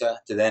computer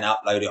to then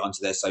upload it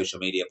onto their social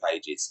media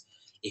pages.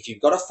 If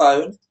you've got a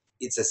phone,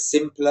 it's a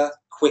simpler,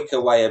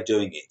 quicker way of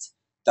doing it.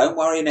 Don't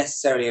worry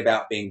necessarily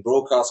about being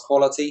broadcast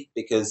quality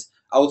because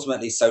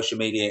ultimately social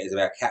media is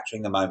about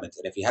capturing the moment.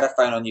 And if you had a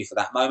phone on you for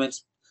that moment,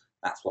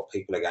 that's what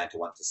people are going to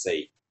want to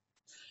see.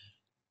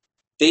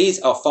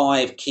 These are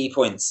 5 key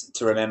points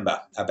to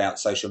remember about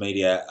social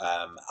media,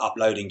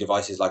 uploading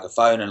devices like a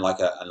phone and like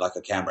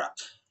a camera.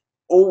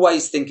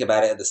 Always think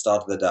about it at the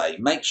start of the day.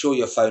 Make sure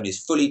your phone is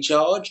fully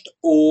charged,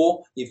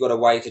 or you've got a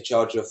way to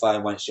charge your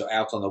phone once you're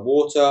out on the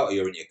water or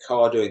you're in your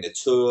car doing the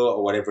tour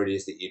or whatever it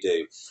is that you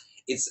do.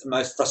 It's the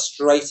most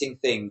frustrating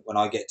thing when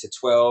I get to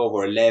 12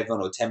 or 11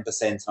 or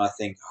 10% and I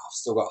think, oh, I've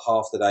still got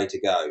half the day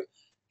to go.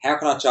 How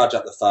can I charge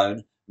up the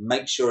phone?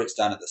 Make sure it's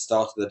done at the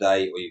start of the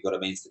day, or you've got a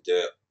means to do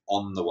it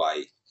on the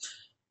way.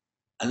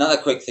 Another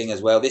quick thing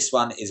as well, this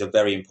one is a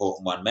very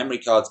important one. Memory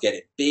cards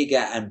get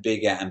bigger and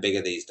bigger and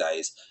bigger these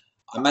days.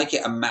 I make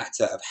it a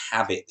matter of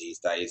habit these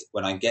days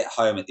when I get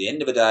home at the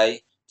end of the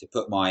day to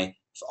put my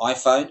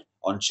iPhone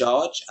on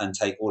charge and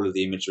take all of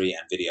the imagery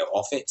and video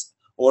off it.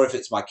 Or if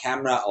it's my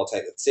camera, I'll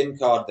take the SIM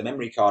card, the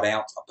memory card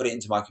out, I'll put it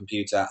into my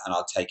computer and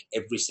I'll take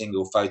every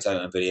single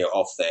photo and video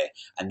off there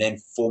and then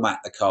format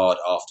the card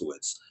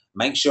afterwards.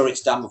 Make sure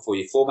it's done before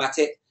you format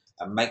it,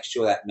 and make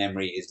sure that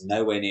memory is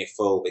nowhere near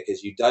full,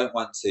 because you don't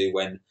want to,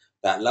 when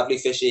that lovely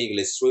fish eagle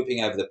is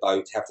swooping over the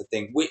boat, have to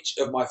think, which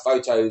of my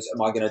photos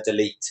am I going to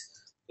delete?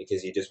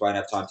 Because you just won't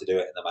have time to do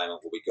it and the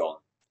moment will be gone.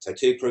 So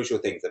 2 crucial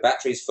things: the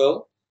battery's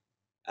full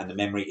and the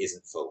memory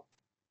isn't full.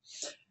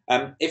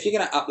 If you're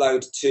going to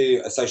upload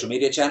to a social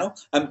media channel,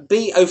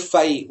 be au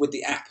fait with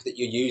the app that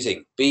you're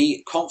using.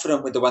 Be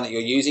confident with the one that you're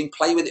using.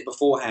 Play with it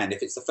beforehand.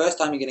 If it's the first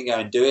time you're going to go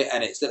and do it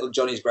and it's little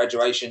Johnny's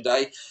graduation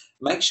day,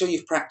 make sure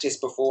you've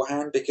practiced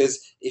beforehand,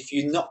 because if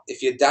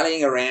you're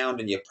dallying around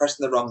and you're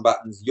pressing the wrong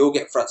buttons, you'll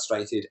get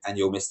frustrated and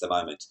you'll miss the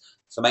moment.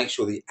 So make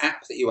sure the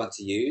app that you want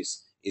to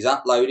use is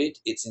uploaded,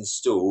 it's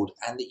installed,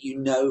 and that you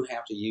know how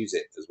to use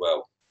it as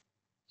well.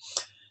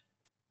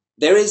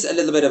 There is a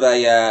little bit of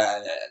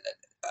a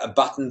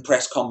button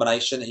press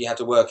combination that you have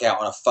to work out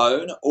on a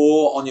phone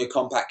or on your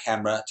compact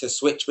camera to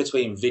switch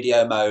between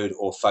video mode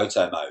or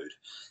photo mode.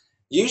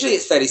 Usually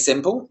it's fairly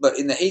simple, but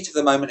in the heat of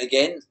the moment,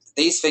 again,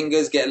 these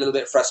fingers get a little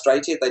bit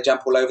frustrated. They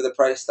jump all over the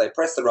place, they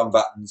press the wrong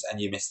buttons,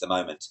 and you miss the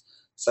moment.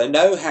 So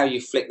know how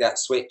you flick that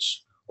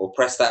switch or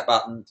press that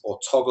button or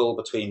toggle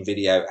between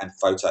video and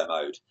photo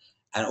mode,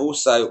 and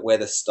also where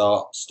the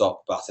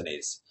start-stop button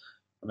is.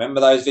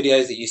 Remember those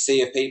videos that you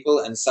see of people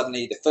and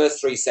suddenly the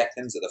first 3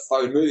 seconds of the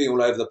phone moving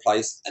all over the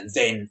place and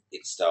then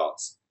it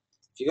starts.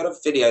 If you've got a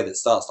video that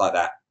starts like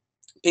that,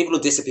 people will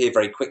disappear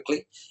very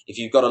quickly. If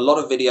you've got a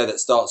lot of video that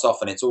starts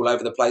off and it's all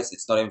over the place,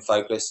 it's not in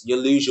focus,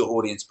 you'll lose your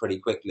audience pretty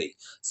quickly.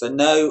 So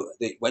know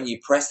that when you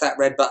press that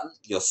red button,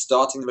 you're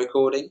starting the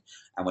recording,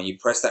 and when you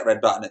press that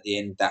red button at the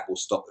end, that will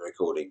stop the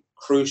recording.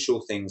 Crucial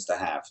things to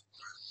have.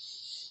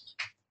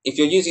 If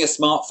you're using a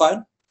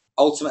smartphone,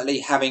 ultimately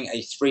having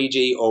a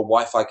 3G or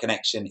Wi-Fi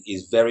connection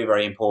is very,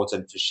 very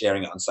important for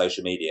sharing it on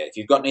social media. If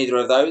you've got neither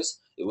of those,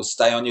 it will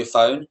stay on your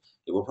phone.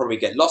 It will probably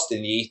get lost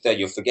in the ether,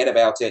 you'll forget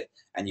about it,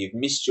 and you've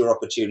missed your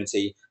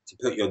opportunity to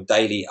put your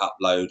daily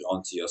upload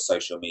onto your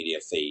social media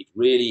feed.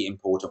 Really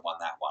important one,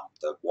 that one.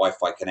 The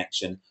Wi-Fi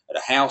connection at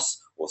a house,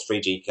 or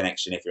 3G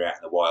connection if you're out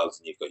in the wilds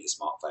and you've got your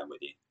smartphone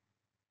with you.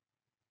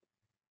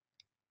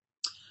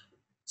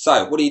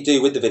 So, what do you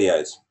do with the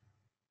videos?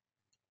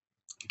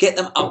 Get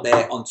them up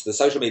there onto the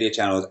social media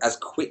channels as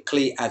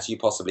quickly as you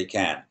possibly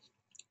can.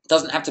 It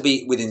doesn't have to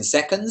be within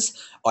seconds.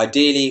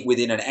 Ideally,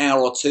 within an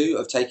hour or 2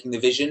 of taking the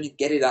vision,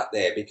 get it up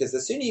there, because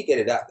the sooner you get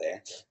it up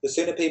there, the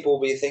sooner people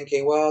will be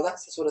thinking, well,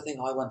 that's the sort of thing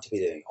I want to be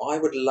doing. I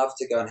would love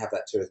to go and have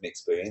that tourism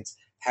experience.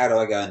 How do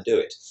I go and do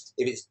it?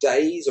 If it's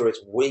days or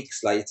it's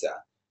weeks later,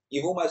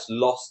 you've almost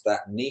lost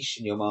that niche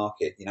in your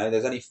market. You know,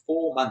 there's only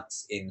 4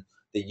 months in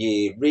the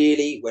year,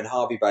 really, when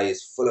Hervey Bay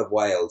is full of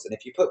whales. And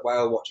if you put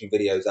whale watching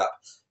videos up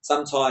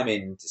sometime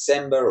in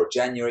December or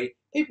January,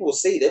 people will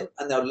see them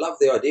and they'll love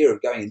the idea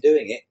of going and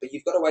doing it, but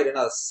you've got to wait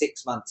another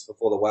 6 months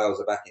before the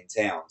whales are back in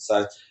town.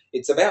 So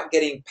it's about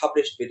getting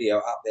published video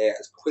up there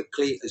as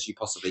quickly as you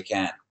possibly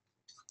can.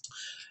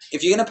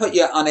 If you're going to put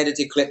your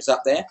unedited clips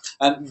up there,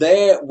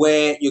 they're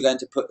where you're going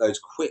to put those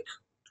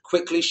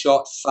quickly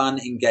shot, fun,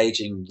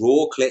 engaging,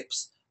 raw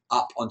clips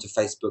up onto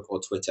Facebook or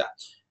Twitter.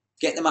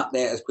 Get them up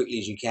there as quickly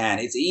as you can.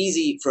 It's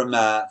easy from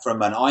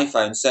an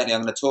iPhone. Certainly,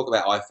 I'm going to talk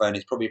about iPhone.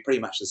 It's probably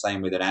pretty much the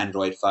same with an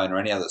Android phone or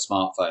any other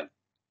smartphone.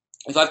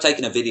 If I've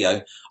taken a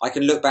video, I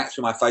can look back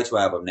through my photo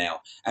album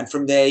now, and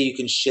from there you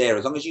can share.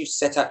 As long as you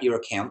set up your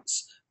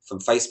accounts from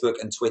Facebook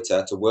and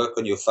Twitter to work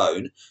on your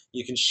phone,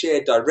 you can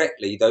share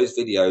directly those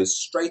videos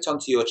straight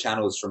onto your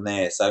channels from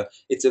there. So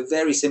it's a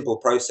very simple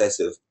process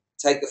of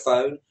take the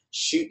phone,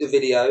 shoot the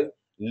video,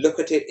 look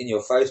at it in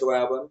your photo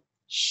album,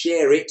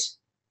 share it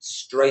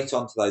straight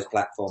onto those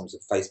platforms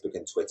of Facebook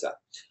and Twitter.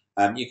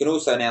 You can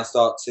also now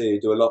start to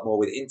do a lot more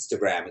with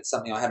Instagram. It's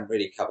something I haven't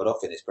really covered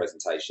off in this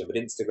presentation, but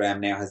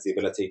Instagram now has the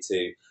ability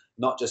to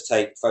not just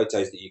take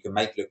photos that you can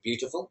make look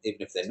beautiful,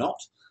 even if they're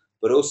not,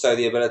 but also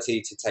the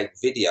ability to take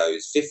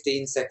videos,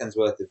 15 seconds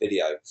worth of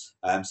video.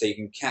 So you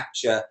can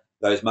capture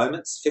those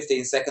moments,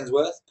 15 seconds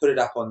worth, put it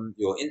up on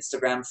your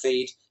Instagram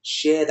feed,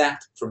 share that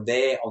from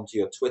there onto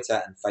your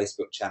Twitter and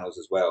Facebook channels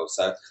as well.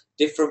 So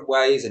different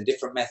ways and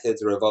different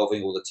methods are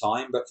evolving all the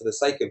time, but for the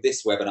sake of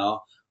this webinar,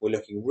 we're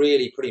looking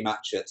really pretty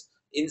much at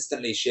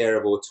instantly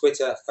shareable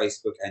Twitter,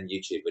 Facebook, and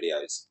YouTube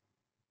videos.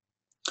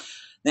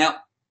 Now,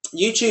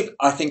 YouTube,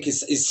 I think,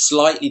 is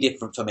slightly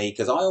different for me,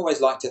 because I always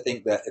like to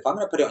think that if I'm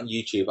going to put it on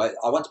YouTube,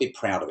 I want to be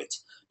proud of it,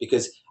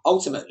 because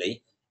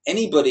ultimately,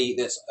 Anybody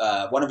that's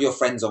one of your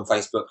friends on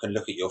Facebook can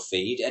look at your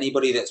feed.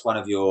 Anybody that's one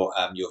of your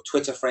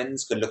Twitter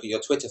friends can look at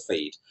your Twitter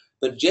feed.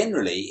 But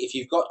generally, if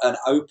you've got an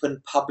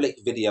open public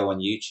video on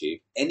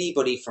YouTube,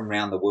 anybody from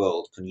around the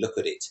world can look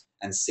at it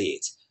and see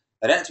it.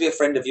 They don't have to be a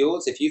friend of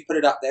yours. If you've put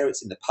it up there,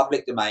 it's in the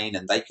public domain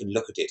and they can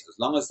look at it as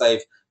long as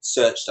they've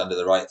searched under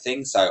the right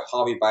thing. So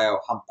Harvey Bale,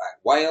 humpback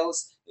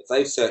whales, if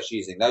they've searched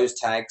using those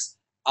tags,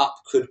 up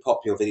could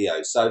pop your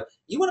video. So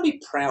you want to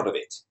be proud of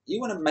it. You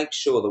want to make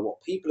sure that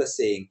what people are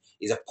seeing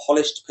is a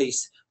polished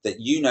piece that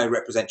you know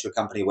represents your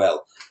company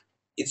well.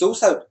 It's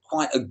also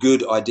quite a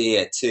good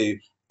idea to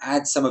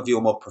add some of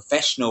your more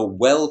professional,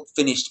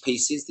 well-finished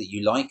pieces that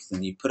you like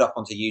and you put up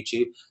onto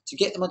YouTube to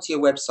get them onto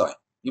your website.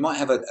 You might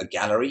have a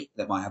gallery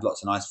that might have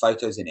lots of nice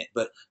photos in it,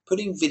 but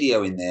putting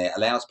video in there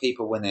allows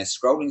people, when they're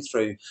scrolling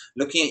through,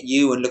 looking at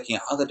you and looking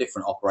at other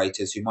different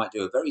operators who might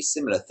do a very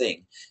similar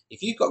thing,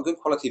 if you've got good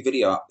quality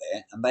video up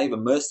there and they've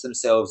immersed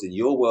themselves in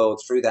your world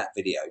through that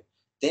video,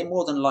 they're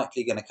more than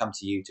likely going to come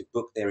to you to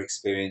book their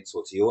experience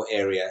or to your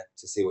area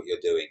to see what you're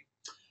doing.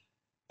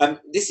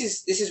 This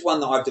is one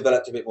that I've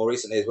developed a bit more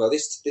recently as well.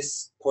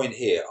 This point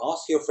here,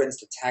 ask your friends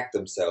to tag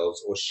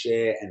themselves or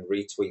share and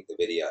retweet the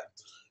video.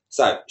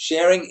 So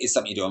sharing is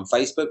something you do on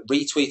Facebook.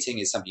 Retweeting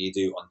is something you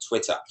do on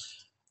Twitter.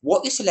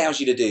 What this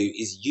allows you to do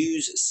is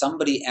use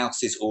somebody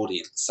else's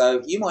audience.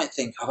 So you might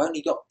think, I've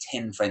only got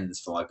 10 friends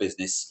for my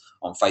business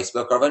on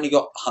Facebook, or I've only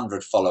got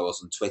 100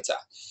 followers on Twitter.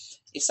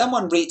 If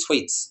someone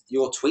retweets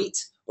your tweet,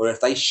 or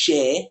if they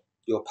share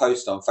your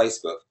post on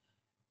Facebook,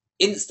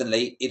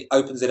 instantly it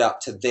opens it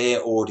up to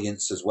their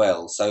audience as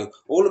well. So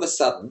all of a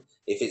sudden,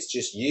 if it's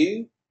just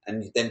you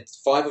and then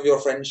 5 of your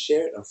friends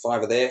share it and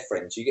 5 of their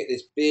friends, you get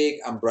this big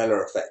umbrella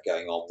effect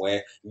going on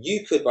where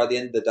you could, by the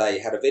end of the day,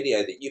 have a video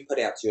that you put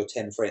out to your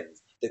 10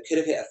 friends that could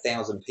have hit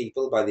 1,000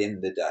 people by the end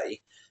of the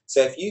day.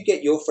 So if you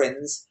get your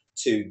friends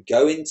to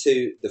go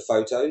into the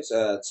photos,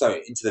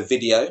 into the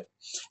video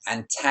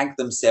and tag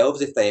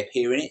themselves if they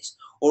appear in it,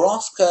 or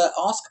ask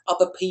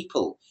other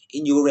people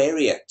in your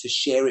area to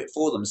share it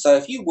for them. So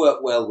if you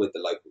work well with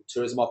the local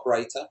tourism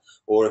operator,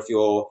 or if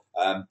you're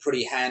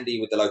pretty handy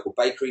with the local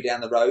bakery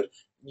down the road,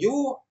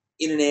 you're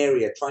in an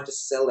area trying to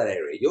sell that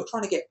area. You're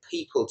trying to get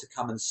people to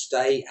come and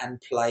stay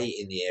and play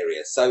in the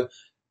area. So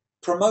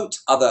promote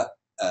other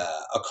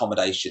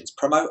accommodations,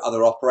 promote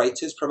other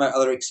operators, promote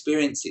other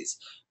experiences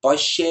by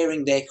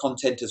sharing their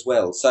content as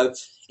well. So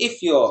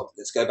if you're,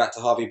 let's go back to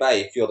Harvey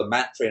Bay, if you're the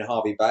matron in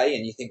Harvey Bay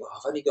and you think, well,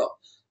 I've only got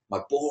my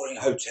boring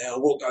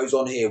hotel, what goes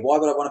on here? Why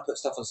would I want to put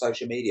stuff on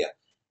social media?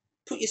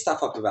 Put your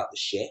stuff up about the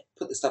chef,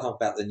 put the stuff up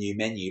about the new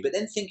menu, but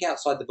then think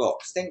outside the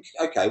box. Think,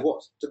 okay,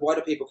 why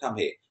do people come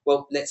here?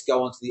 Well, let's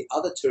go on to the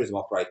other tourism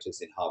operators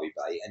in Harvey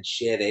Bay and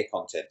share their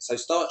content. So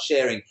start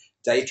sharing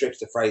day trips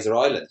to Fraser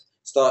Island.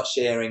 Start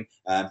sharing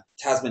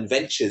Tasman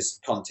Ventures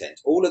content.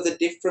 All of the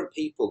different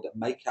people that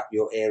make up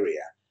your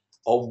area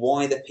are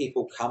why the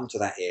people come to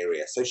that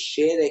area. So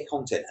share their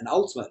content, and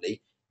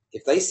ultimately,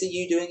 if they see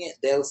you doing it,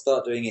 they'll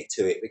start doing it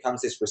too. It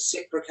becomes this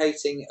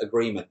reciprocating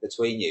agreement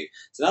between you.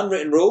 It's an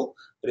unwritten rule,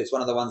 but it's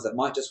one of the ones that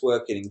might just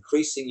work in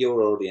increasing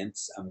your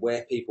audience and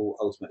where people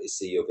ultimately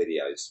see your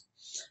videos.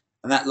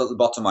 And that little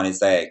bottom one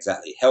is there,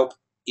 exactly. Help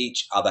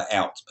each other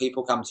out.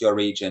 People come to your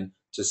region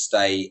to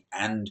stay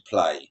and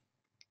play.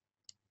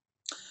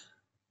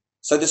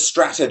 So the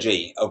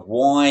strategy of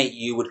why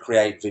you would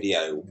create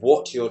video,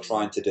 what you're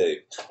trying to do.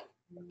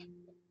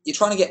 You're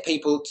trying to get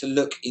people to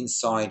look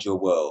inside your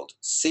world,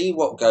 see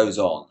what goes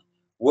on,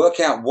 work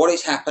out what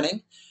is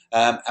happening,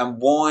 and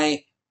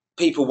why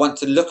people want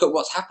to look at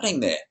what's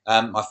happening there.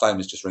 My phone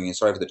was just ringing,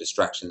 sorry for the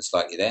distraction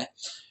slightly there.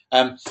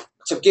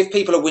 To give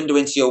people a window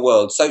into your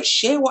world. So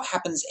share what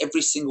happens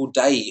every single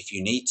day if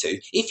you need to.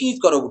 If you've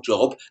got a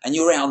job and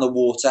you're out on the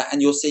water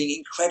and you're seeing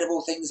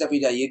incredible things every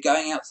day, you're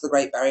going out to the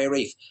Great Barrier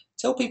Reef,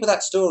 tell people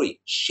that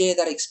story, share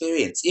that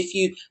experience. If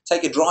you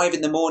take a drive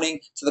in the morning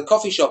to the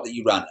coffee shop that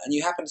you run and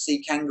you happen to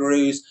see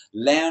kangaroos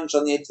lounge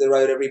on the edge of the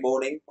road every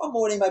morning, one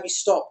morning maybe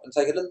stop and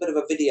take a little bit of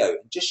a video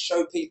and just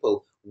show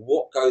people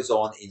what goes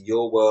on in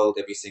your world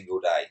every single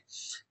day.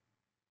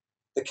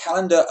 The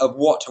calendar of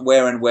what,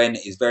 where and when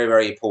is very,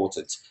 very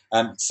important.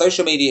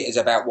 Social media is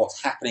about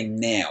what's happening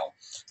now.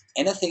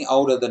 Anything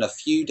older than a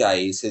few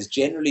days has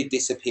generally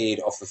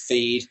disappeared off the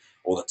feed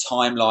or the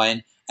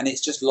timeline, and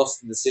it's just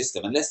lost in the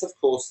system, unless, of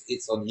course,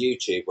 it's on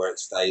YouTube where it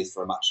stays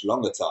for a much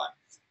longer time.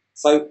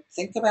 So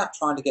think about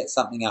trying to get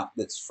something up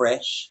that's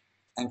fresh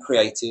and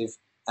creative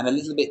and a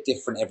little bit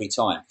different every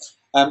time.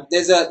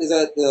 There's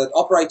an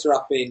operator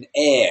up in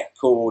Ayr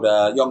called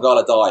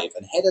Yongala Dive,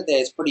 and Heather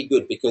there is pretty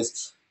good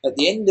because at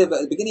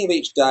the beginning of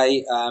each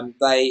day,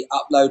 they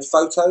upload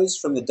photos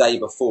from the day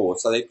before.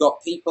 So they've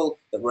got people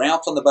that were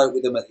out on the boat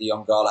with them at the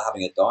Yongala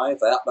having a dive.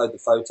 They upload the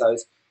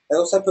photos. They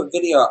also put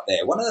video up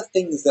there. One of the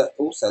things that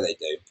also they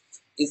do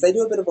is they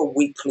do a bit of a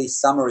weekly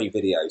summary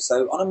video.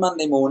 So on a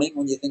Monday morning,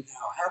 when you think,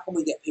 oh, how can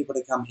we get people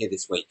to come here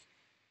this week?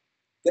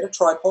 Get a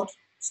tripod,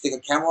 stick a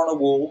camera on a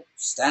wall,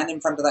 stand in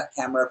front of that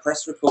camera,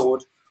 press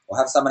record, or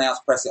have someone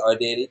else press it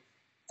ideally,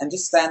 and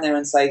just stand there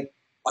and say,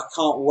 I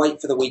can't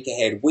wait for the week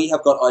ahead. We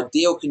have got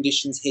ideal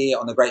conditions here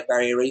on the Great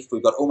Barrier Reef.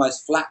 We've got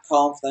almost flat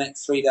calm for the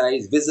next 3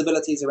 days.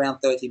 Visibility is around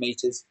 30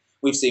 metres.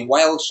 We've seen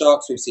whale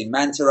sharks, we've seen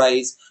manta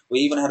rays, we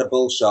even had a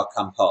bull shark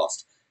come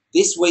past.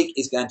 This week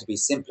is going to be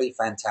simply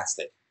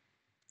fantastic.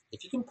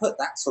 If you can put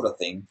that sort of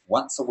thing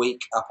once a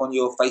week up on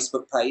your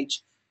Facebook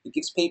page, it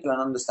gives people an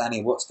understanding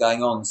of what's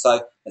going on.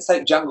 So let's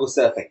take jungle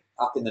surfing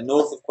up in the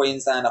north of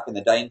Queensland, up in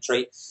the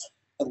Daintree.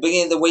 At the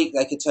beginning of the week,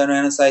 they could turn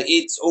around and say,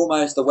 it's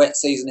almost the wet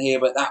season here,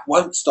 but that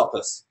won't stop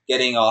us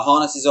getting our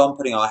harnesses on,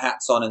 putting our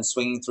hats on and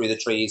swinging through the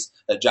trees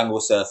at jungle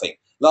surfing.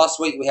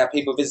 Last week, we had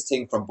people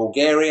visiting from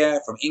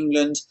Bulgaria, from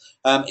England.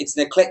 It's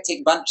an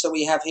eclectic bunch that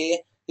we have here.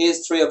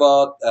 Here's 3 of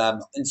our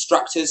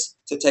instructors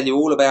to tell you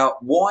all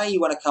about why you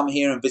want to come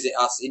here and visit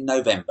us in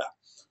November.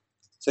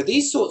 So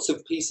these sorts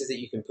of pieces that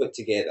you can put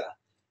together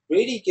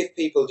really give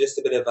people just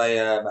a bit of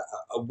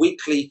a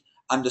weekly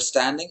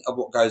understanding of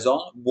what goes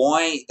on,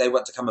 why they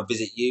want to come and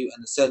visit you,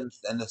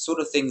 and the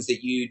sort of things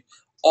that you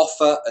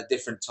offer at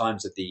different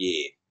times of the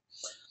year.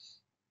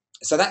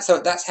 So that's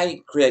how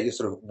you create your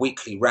sort of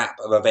weekly wrap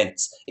of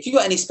events. If you've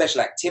got any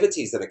special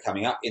activities that are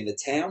coming up in the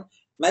town,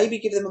 maybe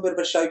give them a bit of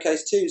a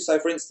showcase too. So,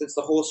 for instance,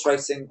 the horse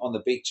racing on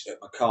the beach at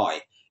Mackay.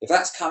 If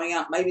that's coming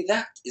up, maybe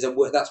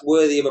that's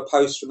worthy of a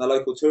post from the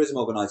local tourism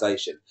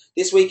organisation.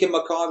 This week in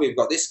Mackay, we've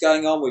got this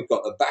going on. We've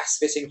got the bass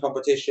fishing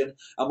competition,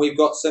 and we've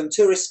got some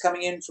tourists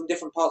coming in from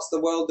different parts of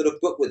the world that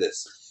have booked with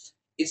us.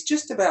 It's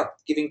just about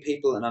giving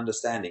people an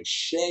understanding.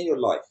 Share your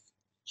life.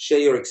 Share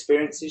your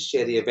experiences,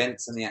 share the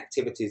events and the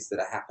activities that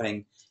are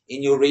happening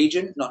in your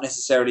region, not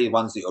necessarily the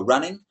ones that you're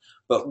running,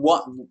 but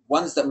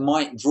ones that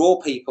might draw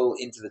people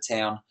into the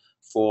town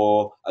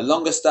for a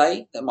longer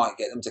stay, that might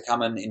get them to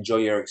come and enjoy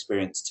your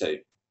experience too.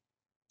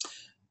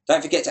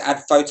 Don't forget to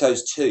add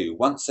photos too,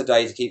 once a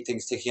day to keep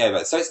things ticking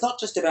over. So it's not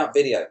just about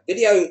video.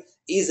 Video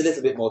is a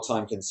little bit more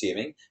time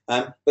consuming,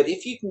 but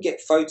if you can get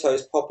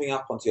photos popping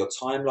up onto your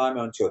timeline,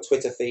 onto your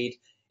Twitter feed,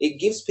 it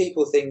gives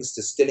people things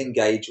to still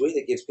engage with.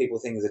 It gives people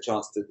things a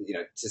chance to,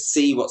 to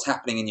see what's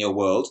happening in your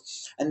world.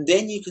 And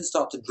then you can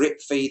start to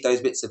drip feed those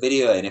bits of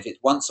video in. If it's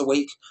once a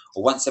week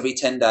or once every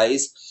 10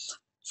 days.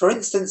 For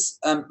instance,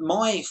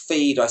 my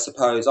feed, I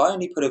suppose, I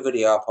only put a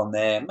video up on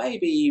there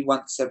maybe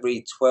once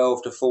every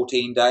 12 to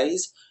 14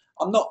 days.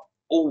 I'm not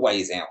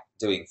always out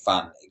doing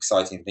fun,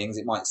 exciting things.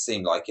 It might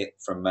seem like it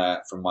from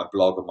my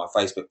blog and my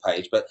Facebook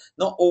page, but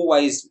not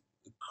always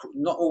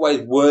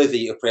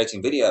worthy of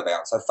creating video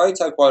about. So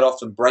photo quite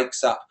often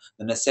breaks up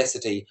the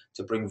necessity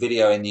to bring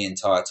video in the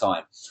entire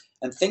time.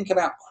 And think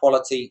about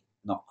quality,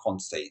 not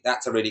quantity.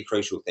 That's a really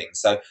crucial thing.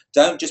 So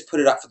don't just put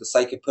it up for the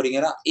sake of putting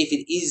it up. If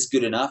it is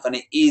good enough and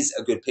it is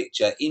a good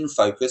picture in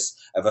focus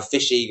of a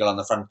fish eagle on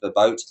the front of the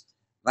boat,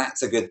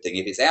 that's a good thing.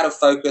 If it's out of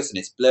focus and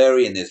it's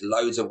blurry and there's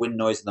loads of wind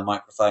noise in the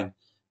microphone,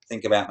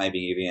 think about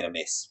maybe giving it a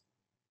miss.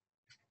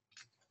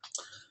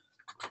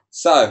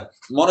 So,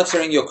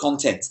 monitoring your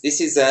content. This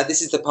is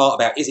the part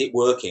about, is it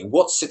working?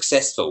 What's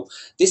successful?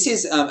 This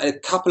is a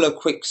couple of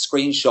quick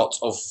screenshots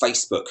of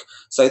Facebook.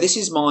 So this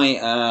is my,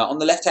 on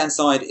the left-hand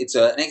side, it's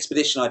an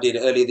expedition I did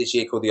earlier this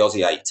year called the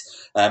Aussie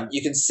 8.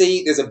 You can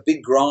see there's a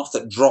big graph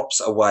that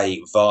drops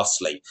away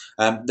vastly.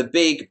 The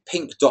big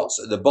pink dots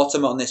at the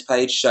bottom on this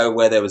page show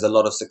where there was a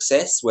lot of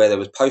success, where there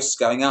was posts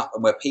going up,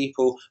 and where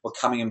people were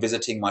coming and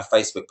visiting my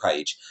Facebook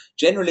page.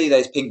 Generally,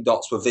 those pink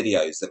dots were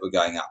videos that were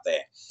going up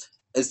there.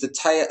 As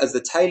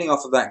the tailing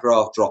off of that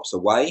graph drops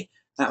away,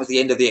 that was the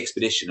end of the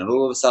expedition, and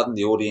all of a sudden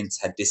the audience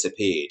had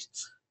disappeared.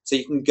 So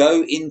you can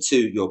go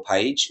into your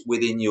page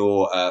within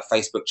your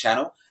Facebook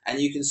channel, and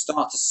you can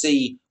start to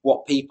see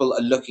what people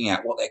are looking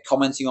at, what they're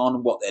commenting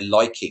on, what they're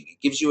liking. It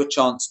gives you a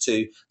chance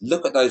to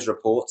look at those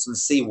reports and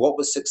see what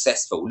was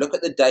successful. Look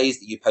at the days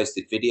that you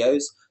posted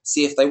videos,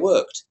 see if they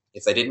worked.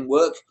 If they didn't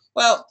work,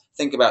 well,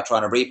 think about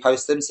trying to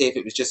repost them, see if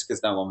it was just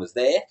because no one was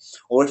there,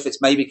 or if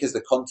it's maybe because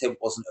the content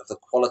wasn't of the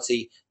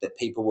quality that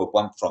people would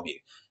want from you.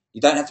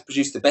 You don't have to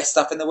produce the best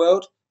stuff in the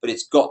world, but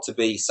it's got to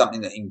be something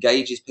that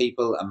engages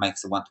people and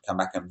makes them want to come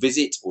back and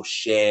visit or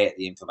share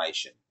the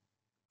information.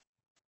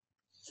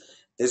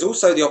 There's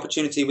also the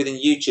opportunity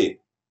within YouTube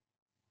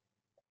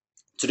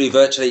to do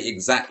virtually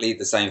exactly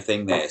the same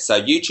thing there.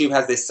 So YouTube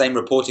has this same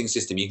reporting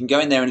system. You can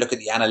go in there and look at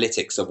the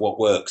analytics of what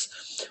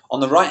works. On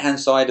the right-hand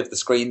side of the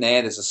screen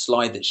there's a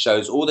slide that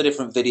shows all the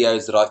different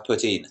videos that I've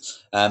put in.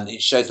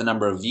 It shows the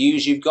number of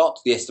views you've got,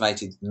 the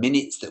estimated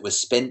minutes that were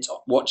spent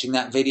watching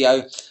that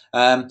video,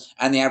 and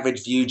the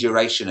average view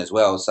duration as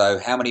well. So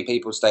how many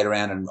people stayed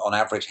around, and on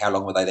average, how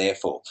long were they there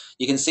for?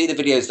 You can see the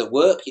videos that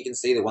work. You can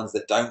see the ones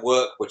that don't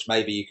work, which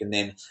maybe you can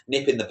then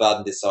nip in the bud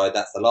and decide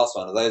that's the last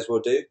one of those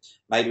we'll do.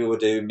 Maybe we'll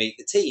do meet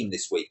the team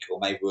this week, or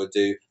maybe we'll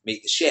do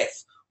meet the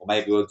chef, or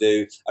maybe we'll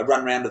do a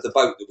run round of the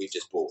boat that we've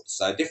just bought.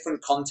 So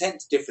different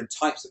content, different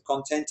types of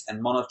content,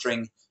 and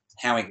monitoring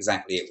how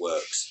exactly it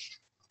works.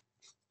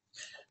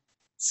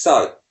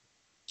 So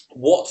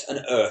what on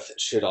earth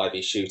should I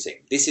be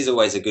shooting? This is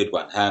always a good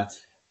one.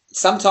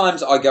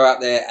 Sometimes I go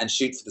out there and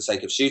shoot for the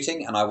sake of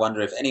shooting, and I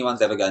wonder if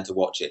anyone's ever going to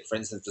watch it. For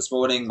instance, this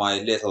morning, my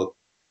little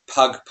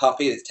pug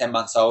puppy that's 10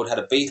 months old, had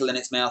a beetle in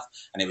its mouth,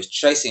 and it was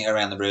chasing it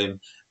around the room.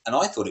 And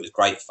I thought it was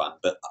great fun,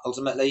 but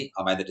ultimately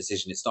I made the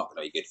decision it's not going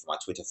to be good for my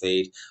Twitter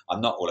feed.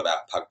 I'm not all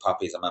about pug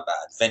puppies, I'm about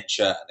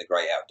adventure and the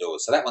great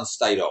outdoors. So that one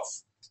stayed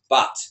off.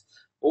 But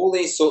all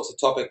these sorts of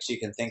topics you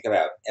can think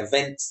about,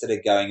 events that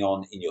are going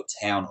on in your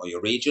town or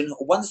your region,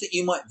 or ones that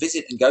you might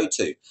visit and go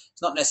to.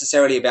 It's not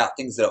necessarily about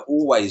things that are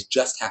always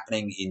just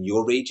happening in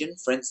your region,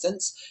 for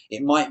instance.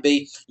 It might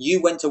be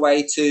you went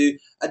away to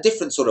a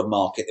different sort of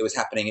market that was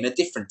happening in a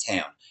different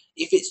town.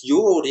 If it's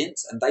your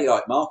audience and they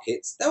like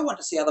markets, they'll want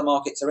to see other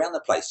markets around the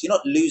place. You're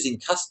not losing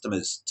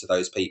customers to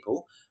those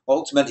people.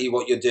 Ultimately,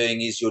 what you're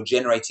doing is you're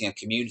generating a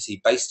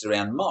community based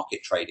around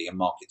market trading and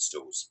market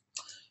stalls.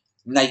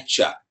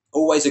 Nature,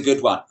 always a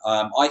good one.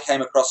 I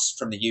came across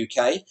from the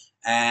UK,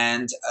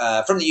 and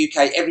from the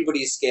UK, everybody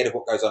is scared of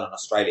what goes on in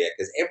Australia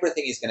because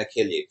everything is going to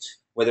kill you,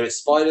 whether it's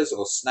spiders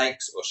or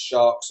snakes or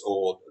sharks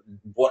or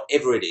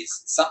whatever it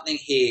is. Something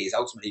here is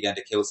ultimately going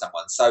to kill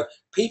someone. So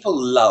people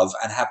love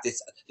and have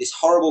this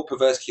horrible,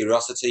 perverse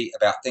curiosity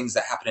about things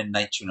that happen in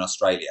nature in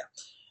Australia.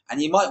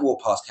 And you might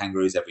walk past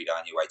kangaroos every day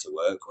on your way to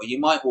work, or you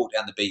might walk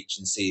down the beach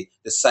and see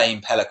the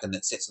same pelican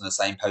that sits on the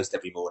same post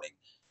every morning.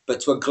 But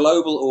to a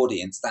global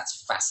audience,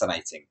 that's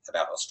fascinating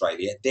about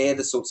Australia. They're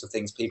the sorts of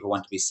things people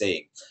want to be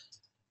seeing.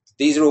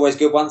 These are always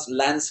good ones.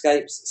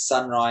 Landscapes,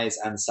 sunrise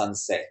and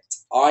sunset.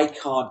 I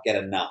can't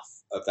get enough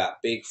of that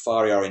big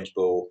fiery orange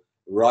ball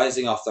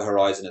rising off the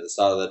horizon at the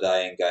start of the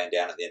day and going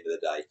down at the end of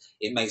the day.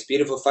 It makes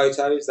beautiful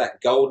photos.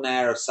 That golden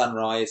hour of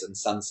sunrise and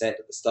sunset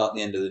at the start and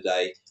the end of the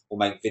day will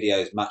make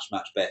videos much,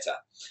 much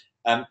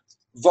better.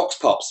 Vox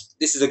Pops.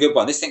 This is a good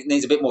one. This thing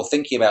needs a bit more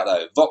thinking about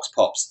though. Vox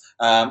Pops.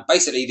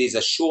 Basically, these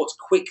are short,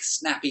 quick,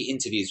 snappy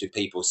interviews with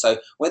people. So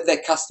whether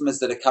they're customers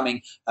that are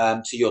coming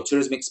to your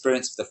tourism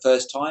experience for the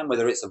first time,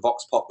 whether it's a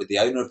Vox Pop with the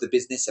owner of the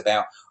business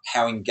about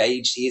how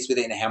engaged he is with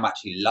it and how much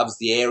he loves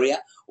the area,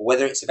 or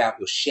whether it's about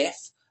your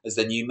chef as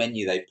the new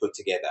menu they've put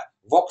together.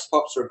 Vox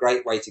Pops are a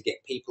great way to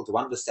get people to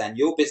understand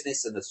your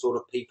business and the sort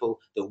of people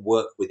that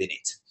work within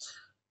it.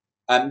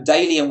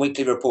 Daily and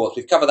weekly reports.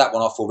 We've covered that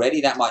one off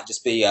already. That might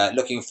just be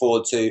looking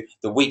forward to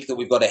the week that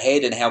we've got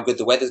ahead and how good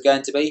the weather's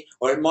going to be.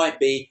 Or it might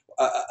be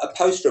a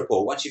post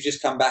report once you've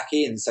just come back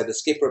in. So the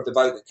skipper of the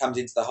boat that comes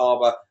into the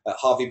harbour at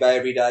Harvey Bay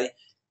every day,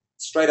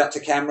 straight up to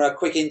camera,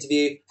 quick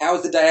interview. How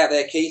was the day out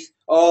there, Keith?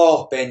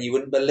 Oh, Ben, you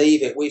wouldn't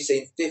believe it. We've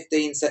seen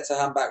 15 sets of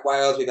humpback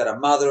whales. We've had a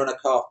mother and a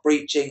calf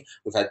breaching.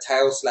 We've had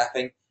tail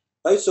slapping.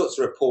 Those sorts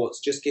of reports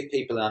just give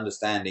people an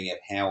understanding of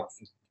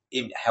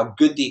how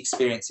good the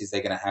experiences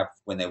they're going to have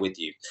when they're with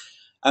you.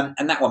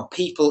 And that one,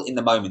 people in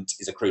the moment,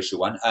 is a crucial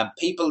one.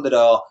 People that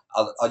are,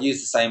 I'll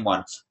use the same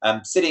one,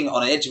 sitting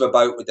on the edge of a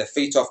boat with their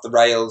feet off the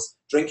rails,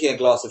 drinking a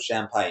glass of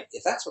champagne.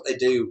 If that's what they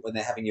do when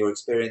they're having your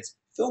experience,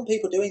 film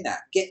people doing that.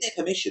 Get their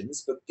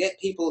permissions, but get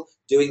people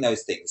doing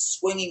those things,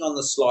 swinging on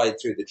the slide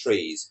through the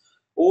trees.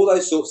 All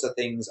those sorts of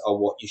things are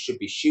what you should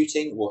be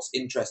shooting, what's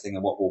interesting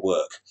and what will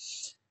work.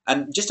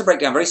 And just to break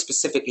down very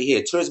specifically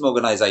here, tourism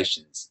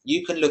organisations,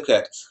 you can look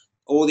at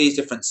all these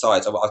different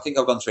sides. I think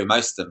I've gone through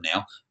most of them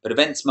now, but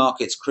events,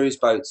 markets, cruise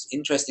boats,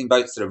 interesting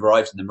boats that have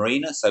arrived in the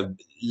marina. So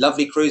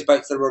lovely cruise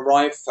boats that have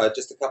arrived for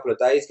just a couple of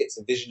days, get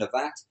some vision of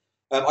that.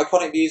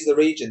 Iconic views of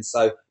the region.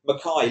 So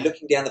Mackay,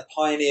 looking down the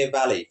Pioneer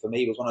Valley, for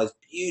me was one of those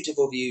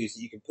beautiful views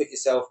that you can put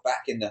yourself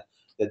back in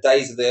the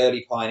days of the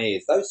early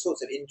pioneers. Those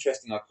sorts of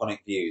interesting, iconic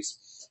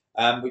views.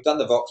 We've done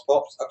the Vox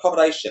Pops.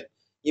 Accommodation.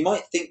 You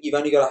might think you've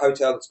only got a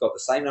hotel that's got the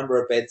same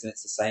number of beds and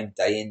it's the same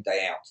day in,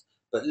 day out.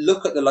 But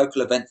look at the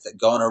local events that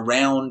go on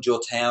around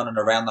your town and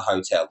around the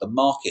hotel, the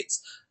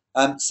markets.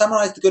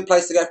 Summarise the good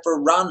place to go for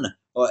a run.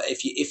 Or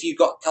if you've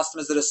got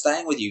customers that are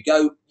staying with you,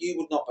 you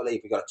would not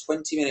believe we've got a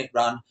 20-minute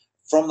run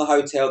from the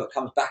hotel that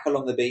comes back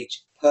along the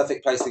beach.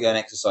 Perfect place to go and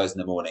exercise in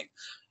the morning.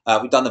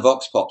 We've done the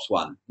Vox Pops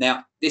one.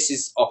 Now, this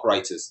is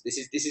operators. This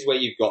is where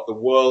you've got the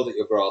world at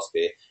your grasp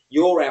here.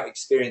 You're out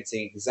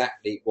experiencing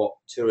exactly what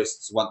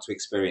tourists want to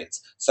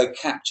experience. So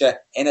capture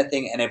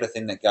anything and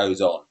everything that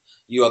goes on.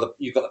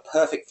 You've got the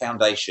perfect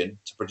foundation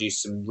to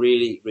produce some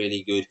really,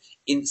 really good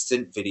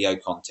instant video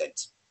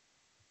content.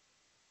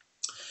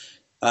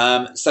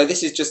 So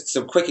this is just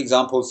some quick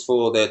examples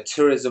for the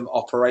tourism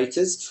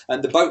operators.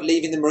 And the boat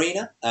leaving the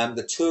marina,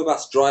 the tour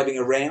bus driving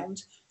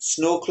around,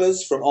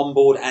 snorkelers from on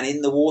board and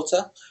in the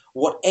water,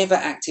 whatever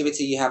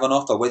activity you have on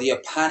offer, whether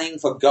you're panning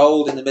for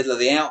gold in the middle of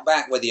the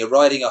outback, whether you're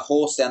riding a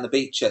horse down the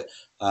beach at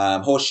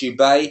Horseshoe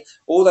Bay,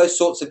 all those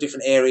sorts of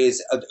different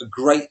areas are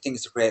great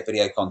things to create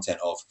video content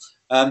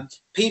of.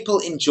 People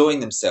enjoying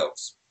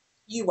themselves.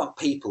 You want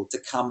people to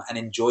come and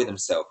enjoy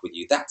themselves with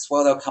you. That's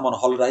why they'll come on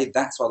holiday.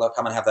 That's why they'll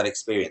come and have that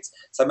experience.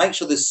 So make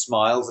sure there's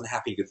smiles and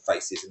happy, good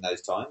faces in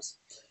those times.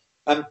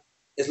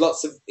 There's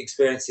lots of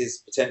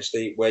experiences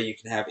potentially where you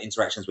can have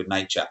interactions with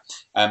nature.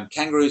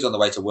 Kangaroos on the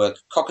way to work,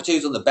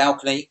 cockatoos on the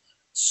balcony,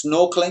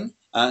 snorkeling,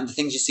 and the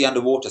things you see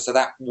underwater. So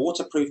that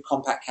waterproof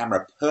compact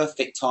camera,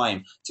 perfect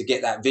time to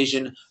get that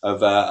vision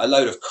of a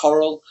load of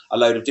coral, a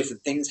load of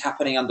different things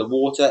happening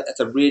underwater. That's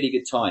a really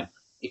good time.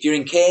 If you're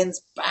in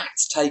Cairns,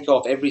 bats take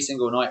off every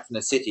single night from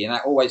the city, and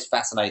that always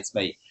fascinates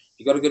me. If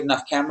you've got a good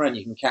enough camera and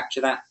you can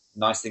capture that,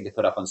 nice thing to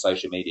put up on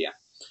social media.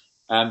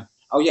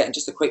 Oh yeah, and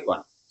just a quick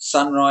one.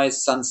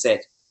 Sunrise,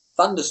 sunset,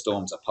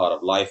 thunderstorms are part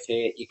of life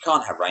here. You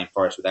can't have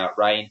rainforest without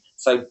rain,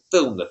 so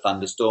film the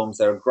thunderstorms.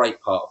 They're a great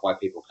part of why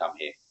people come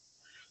here.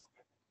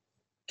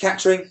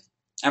 Capturing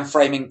and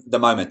framing the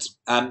moment.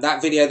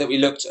 That video that we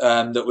looked,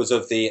 that was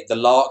of the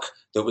lark,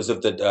 that was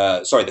of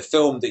the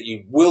film that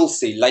you will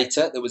see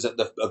later, that was at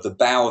the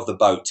bow of the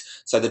boat.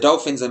 So the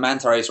dolphins and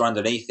manta rays are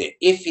underneath it.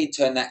 If you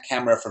turn that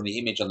camera from the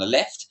image on the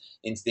left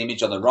into the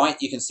image on the right,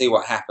 you can see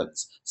what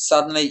happens.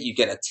 Suddenly you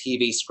get a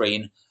TV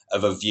screen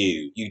of a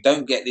view. You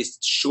don't get this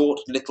short,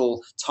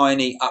 little,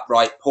 tiny,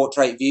 upright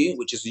portrait view,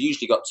 which has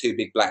usually got two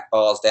big black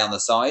bars down the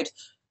side.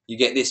 You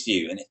get this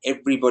view, and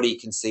everybody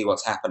can see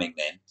what's happening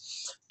then.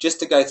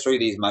 Just to go through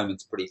these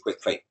moments pretty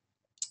quickly.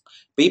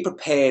 Be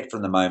prepared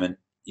from the moment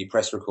you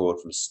press record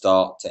from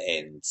start to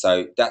end.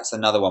 So that's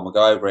another one. We'll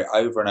go over it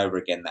over and over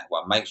again, that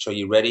one. Make sure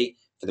you're ready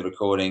for the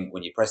recording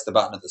when you press the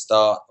button at the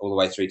start all the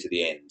way through to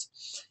the end.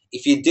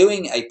 If you're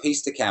doing a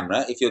piece to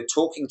camera, if you're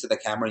talking to the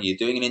camera and you're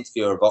doing an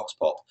interview or a vox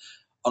pop,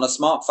 on a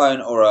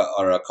smartphone or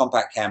a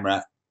compact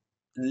camera,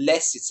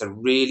 unless it's a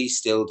really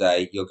still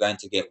day, you're going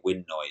to get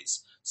wind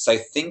noise. So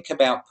think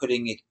about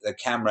putting the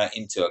camera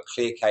into a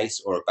clear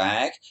case or a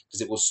bag,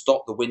 because it will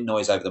stop the wind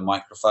noise over the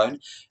microphone.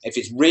 If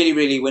it's really,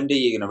 really windy,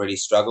 you're going to really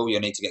struggle. You'll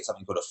need to get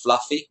something called a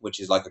fluffy, which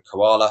is like a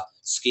koala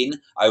skin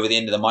over the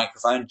end of the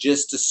microphone,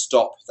 just to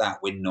stop that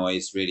wind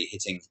noise really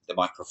hitting the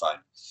microphone.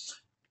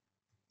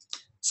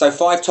 So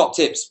 5 top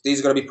tips. These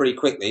are going to be pretty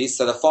quick, these.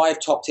 So the 5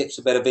 top tips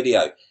for better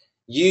video.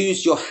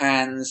 Use your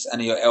hands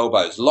and your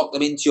elbows. Lock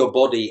them into your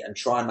body and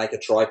try and make a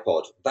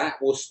tripod. That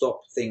will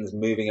stop things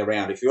moving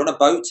around. If you're on a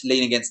boat,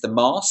 lean against the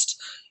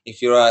mast.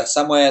 If you're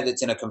somewhere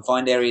that's in a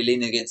confined area,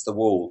 lean against the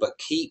wall. But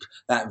keep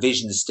that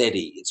vision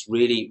steady. It's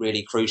really,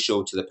 really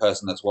crucial to the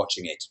person that's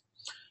watching it.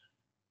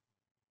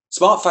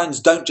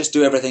 Smartphones don't just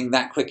do everything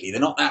that quickly.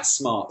 They're not that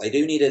smart. They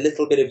do need a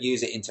little bit of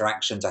user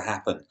interaction to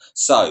happen.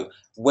 So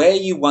where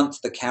you want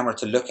the camera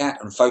to look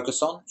at and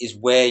focus on is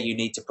where you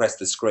need to press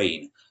the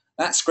screen.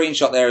 That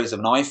screenshot there is of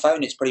an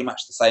iPhone. It's pretty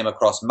much the same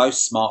across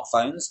most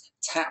smartphones.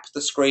 Tap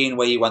the screen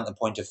where you want the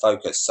point of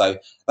focus. So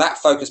that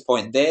focus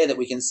point there that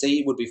we can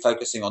see would be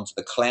focusing onto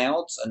the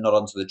clouds and not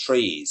onto the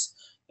trees.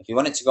 If you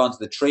want it to go onto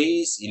the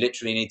trees, you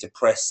literally need to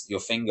press your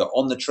finger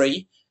on the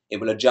tree. It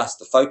will adjust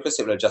the focus,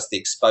 it will adjust the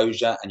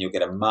exposure, and you'll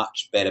get a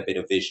much better bit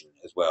of vision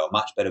as well,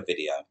 much better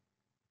video.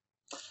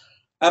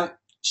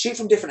 Shoot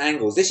from different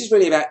angles. This is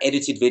really about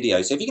edited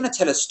video. So if you're going to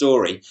tell a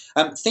story,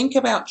 think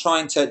about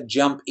trying to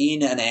jump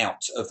in and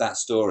out of that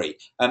story.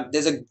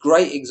 There's a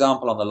great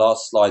example on the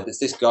last slide. There's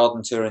this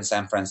garden tour in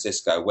San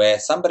Francisco where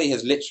somebody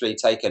has literally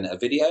taken a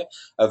video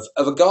of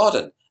a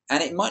garden.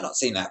 And it might not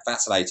seem that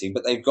fascinating,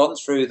 but they've gone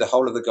through the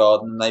whole of the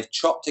garden and they've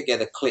chopped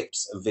together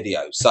clips of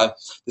video. So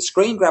the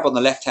screen grab on the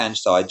left-hand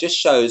side just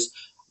shows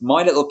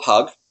my little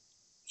pug,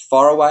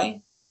 far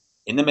away,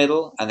 in the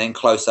middle, and then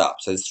close up.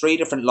 So there's 3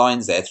 different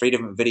lines there, 3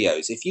 different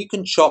videos. If you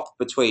can chop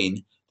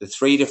between the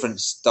 3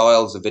 different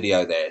styles of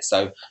video there,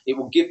 so it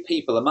will give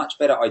people a much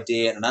better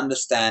idea and an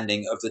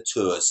understanding of the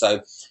tour.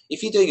 So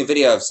if you're doing a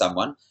video of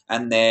someone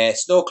and they're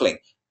snorkeling,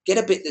 get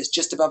a bit that's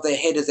just above their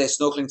head as they're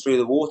snorkeling through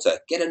the water.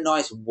 Get a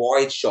nice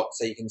wide shot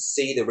so you can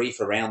see the reef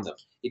around them.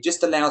 It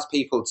just allows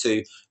people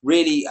to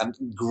really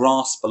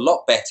grasp a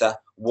lot better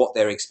what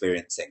they're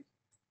experiencing.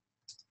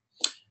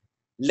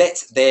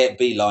 Let there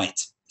be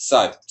light.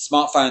 So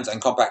smartphones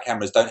and compact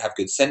cameras don't have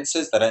good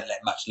sensors. They don't let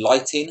much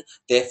light in.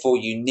 Therefore,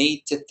 you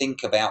need to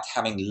think about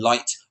having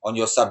light on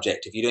your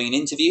subject. If you're doing an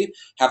interview,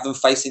 have them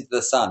face into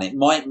the sun. It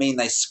might mean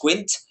they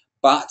squint,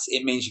 but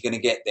it means you're going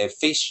to get their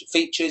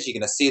features, you're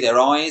going to see their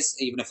eyes,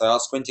 even if they are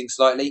squinting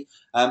slightly,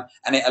 and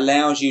it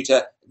allows you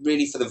to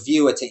really, for the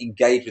viewer, to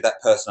engage with that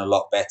person a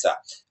lot better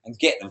and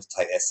get them to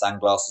take their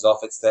sunglasses off.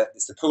 It's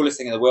the coolest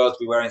thing in the world to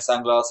be wearing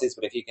sunglasses,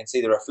 but if you can see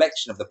the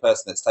reflection of the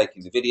person that's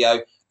taking the video,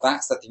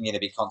 that's the thing you're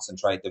going to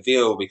be the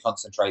viewer will be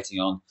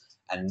concentrating on,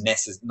 and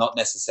not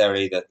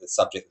necessarily the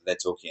subject that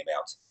they're talking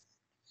about.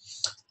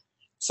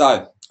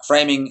 So,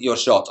 framing your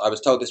shot. I was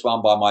told this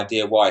one by my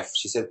dear wife.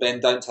 She said, Ben,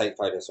 don't take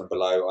photos from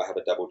below. I have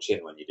a double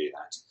chin when you do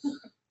that.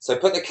 So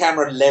put the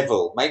camera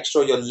level. Make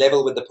sure you're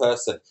level with the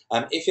person.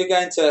 If you're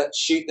going to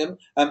shoot them,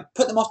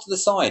 put them off to the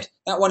side.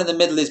 That one in the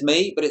middle is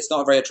me, but it's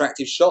not a very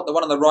attractive shot. The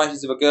one on the right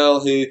is of a girl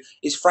who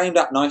is framed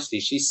up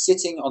nicely. She's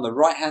sitting on the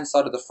right-hand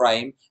side of the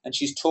frame, and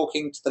she's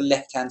talking to the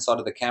left-hand side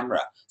of the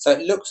camera. So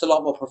it looks a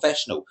lot more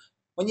professional.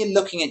 When you're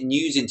looking at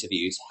news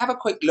interviews, have a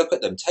quick look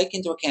at them. Take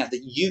into account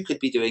that you could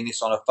be doing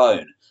this on a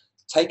phone.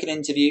 Take an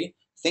interview.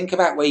 Think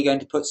about where you're going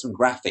to put some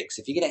graphics.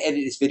 If you're going to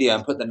edit this video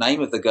and put the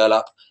name of the girl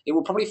up, it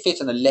will probably fit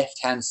on the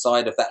left-hand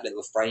side of that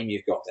little frame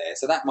you've got there.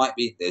 So that might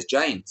be, there's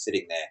Jane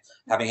sitting there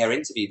having her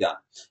interview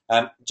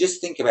done.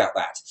 Just think about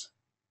that.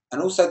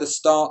 And also the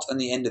start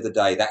and the end of the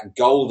day, that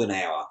golden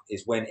hour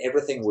is when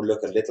everything will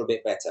look a little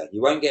bit better.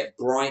 You won't get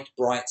bright,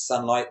 bright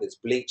sunlight that's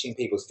bleaching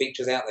people's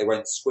features out. They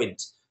won't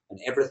squint, and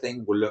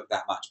everything will look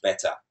that much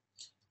better.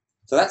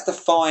 So that's the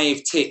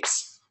 5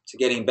 tips to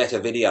getting better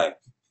video.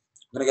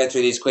 I'm going to go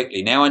through these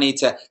quickly. Now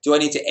do I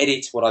need to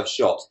edit what I've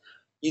shot?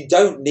 You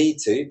don't need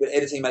to, but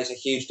editing makes a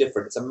huge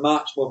difference. It's a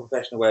much more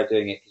professional way of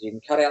doing it because you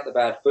can cut out the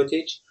bad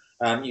footage.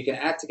 You can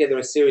add together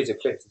a series of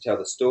clips to tell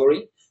the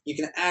story. You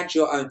can add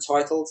your own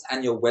titles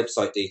and your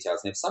website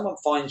details. And if someone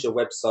finds your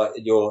website,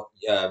 your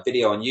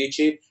video on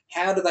YouTube,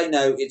 how do they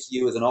know it's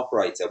you as an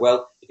operator?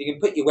 Well, if you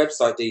can put your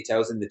website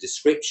details in the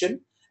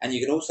description, and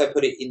you can also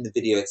put it in the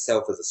video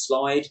itself as a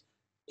slide,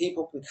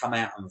 people can come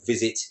out and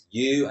visit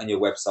you and your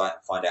website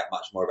and find out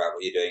much more about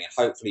what you're doing and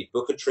hopefully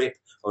book a trip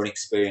or an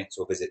experience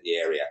or visit the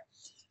area.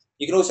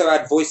 You can also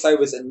add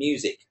voiceovers and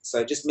music. So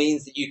it just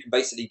means that you can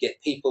basically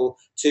get people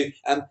to,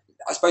 I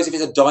suppose if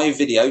it's a dive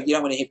video, you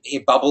don't want to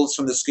hear bubbles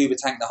from the scuba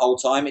tank the whole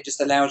time. It just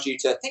allows you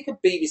to think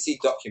of BBC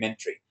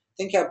documentary.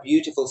 Think how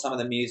beautiful some of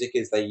the music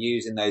is they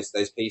use in those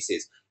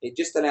pieces. It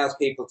just allows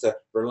people to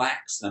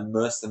relax and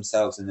immerse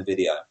themselves in the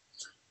video.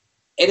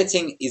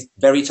 Editing is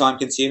very time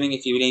consuming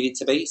if you need it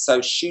to be,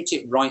 so shoot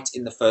it right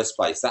in the first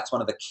place. That's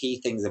one of the key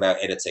things about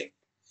editing.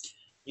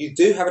 You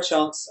do have a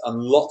chance on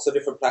lots of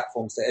different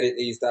platforms to edit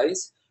these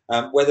days.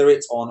 Whether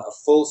it's on a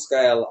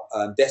full-scale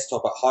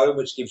desktop at home,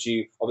 which gives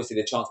you obviously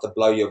the chance to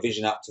blow your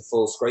vision up to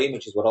full screen,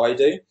 which is what I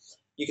do.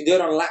 You can do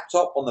it on a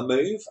laptop on the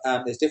move.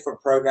 There's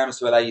different programs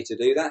to allow you to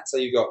do that. So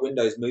you've got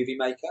Windows Movie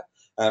Maker,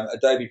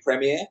 Adobe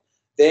Premiere.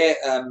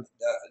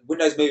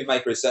 Windows Movie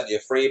Maker is certainly a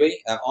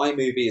freebie.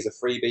 iMovie is a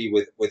freebie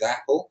with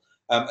Apple.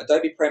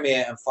 Adobe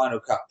Premiere and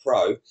Final Cut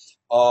Pro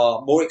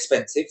are more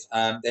expensive.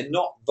 They're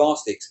not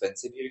vastly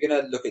expensive. If you're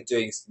going to look at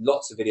doing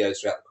lots of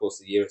videos throughout the course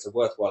of the year, it's a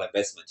worthwhile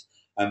investment.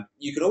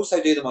 You can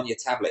also do them on your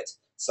tablet.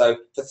 So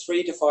for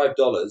 $3 to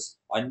 $5,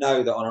 I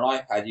know that on an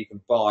iPad you can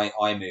buy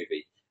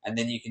iMovie, and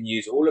then you can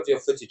use all of your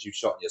footage you've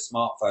shot on your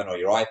smartphone or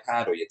your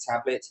iPad or your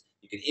tablet.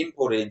 You can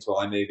import it into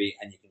iMovie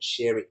and you can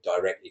share it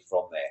directly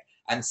from there.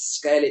 And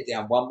scale it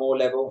down one more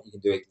level, you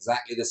can do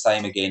exactly the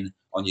same again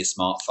on your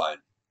smartphone.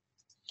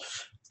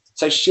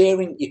 So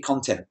sharing your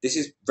content, this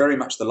is very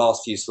much the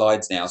last few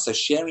slides now. So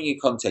sharing your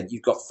content,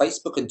 you've got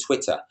Facebook and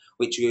Twitter,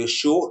 which are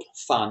short,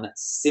 fun,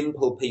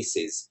 simple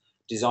pieces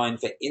designed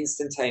for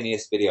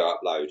instantaneous video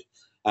upload.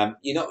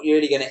 You're not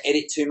really going to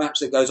edit too much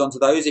that goes onto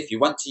those. If you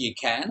want to, you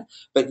can,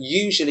 but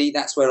usually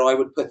that's where I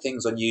would put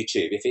things on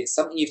YouTube. If it's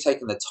something you've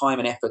taken the time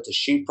and effort to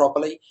shoot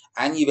properly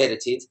and you've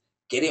edited,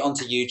 get it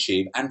onto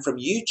YouTube, and from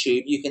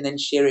YouTube you can then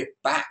share it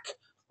back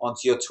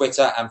onto your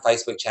Twitter and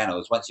Facebook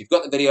channels. Once you've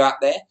got the video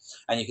out there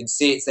and you can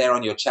see it's there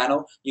on your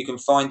channel, you can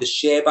find the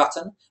share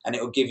button and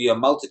it will give you a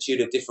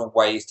multitude of different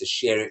ways to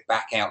share it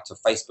back out to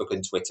Facebook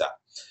and Twitter.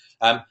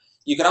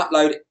 You can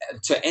upload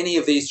to any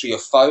of these through your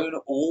phone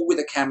or with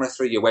a camera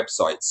through your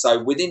website.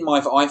 So within my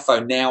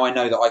iPhone now, I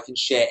know that I can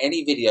share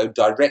any video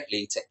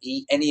directly to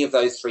any of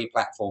those 3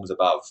 platforms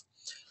above.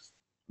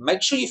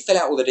 Make sure you fill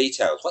out all the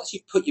details. Once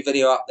you've put your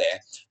video up there,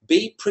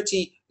 be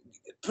pretty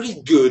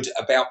good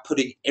about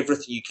putting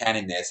everything you can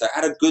in there. So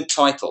add a good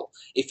title.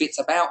 If it's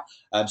about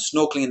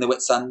snorkeling in the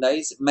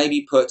Whitsundays,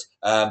 maybe put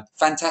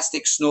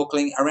fantastic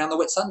snorkeling around the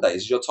Whitsundays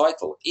as your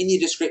title. In your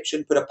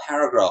description, put a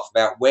paragraph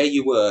about where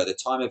you were, the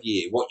time of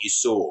year, what you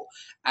saw.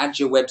 Add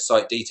your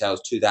website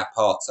details to that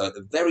part. So at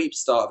the very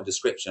start of a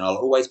description, I'll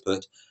always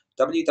put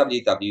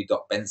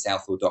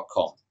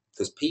www.bensouthall.com,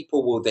 because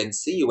people will then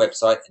see your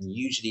website and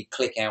usually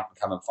click out and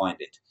come and find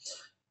it.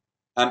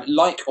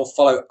 Like or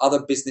follow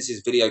other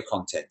businesses' video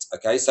content,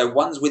 okay? So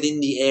ones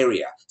within the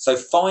area. So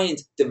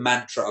find the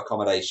Mantra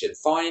accommodation,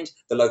 find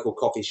the local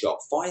coffee shop,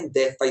 find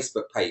their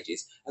Facebook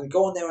pages and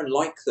go on there and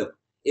like them.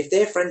 If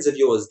they're friends of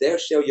yours, they'll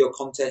share your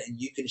content and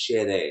you can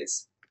share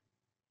theirs.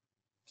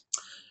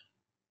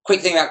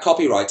 Quick thing about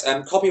copyright.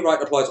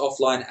 Copyright applies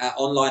offline,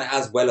 online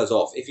as well as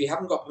off. If you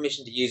haven't got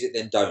permission to use it,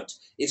 then don't.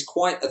 It's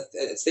quite a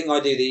thing I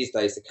do these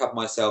days to cover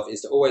myself,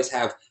 is to always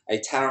have a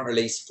talent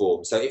release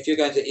form. So if you're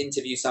going to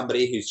interview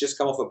somebody who's just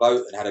come off a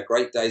boat and had a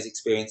great day's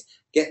experience,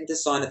 get them to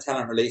sign a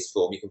talent release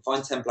form. You can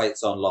find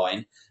templates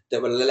online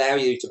that will allow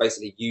you to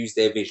basically use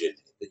their vision.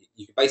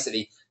 You can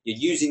basically, you're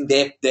using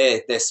their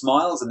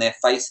smiles and their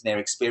face and their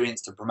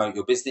experience to promote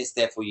your business.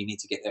 Therefore, you need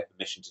to get their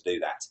permission to do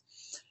that.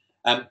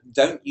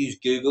 Don't use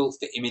Google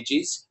for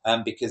images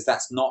because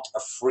that's not a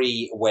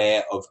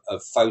freeware of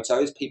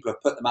photos. People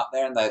have put them up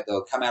there and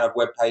they'll come out of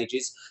web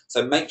pages.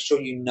 So make sure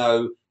you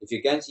know if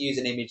you're going to use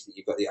an image that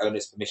you've got the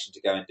owner's permission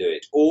to go and do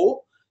it.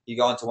 Or you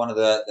go onto one of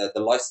the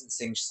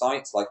licensing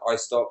sites like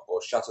iStock or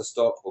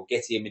Shutterstock or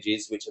Getty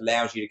Images, which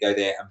allows you to go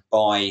there and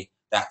buy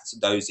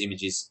those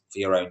images for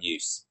your own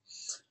use.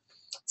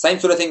 Same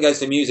sort of thing goes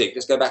for music.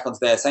 Just go back onto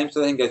there. Same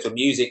sort of thing goes for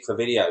music for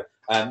video.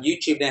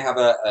 YouTube now have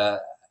a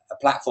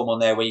platform on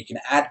there where you can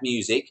add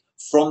music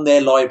from their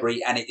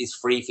library and it is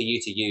free for you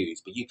to use.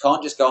 But you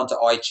can't just go onto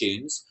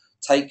iTunes,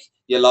 take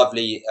your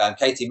lovely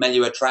Katie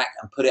Melua track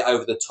and put it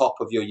over the top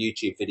of your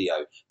YouTube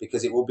video,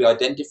 because it will be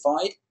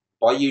identified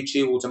by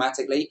YouTube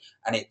automatically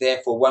and it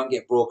therefore won't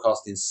get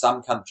broadcast in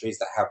some countries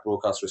that have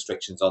broadcast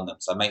restrictions on them.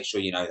 So make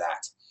sure you know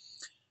that.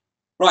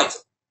 Right,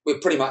 we're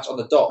pretty much on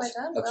the dot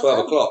of 12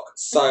 o'clock.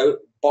 So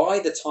by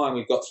the time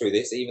we've got through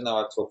this, even though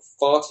I've talked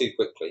far too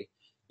quickly,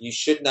 you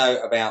should know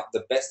about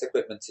the best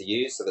equipment to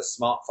use, so the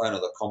smartphone or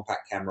the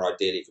compact camera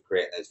ideally for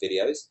creating those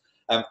videos,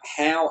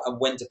 how and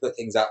when to put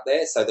things up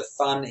there, so the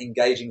fun,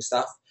 engaging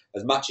stuff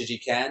as much as you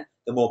can,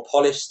 the more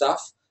polished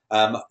stuff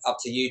up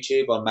to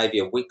YouTube on maybe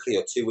a weekly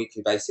or 2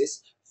 weekly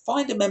basis.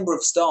 Find a member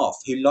of staff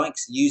who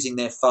likes using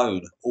their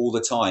phone all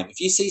the time. If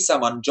you see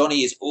someone,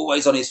 Johnny is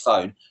always on his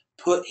phone,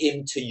 put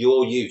him to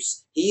your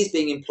use. He is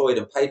being employed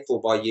and paid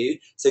for by you,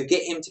 so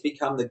get him to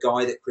become the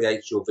guy that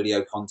creates your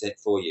video content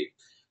for you.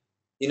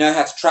 You know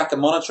how to track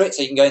and monitor it,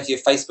 so you can go into your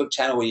Facebook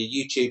channel or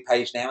your YouTube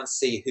page now and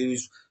see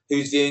who's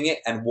viewing it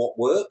and what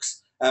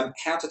works,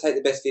 how to take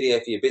the best video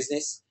for your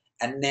business,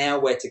 and now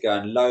where to go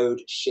and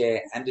load,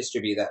 share, and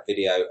distribute that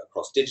video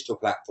across digital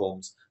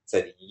platforms so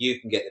that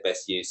you can get the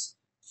best use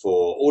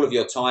for all of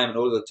your time and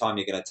all of the time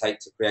you're going to take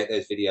to create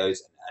those videos,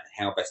 and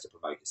how best to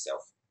promote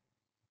yourself.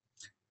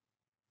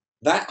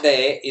 That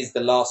there is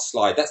the last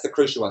slide. That's the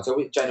crucial one.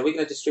 So, Jane, are we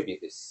going to distribute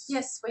this?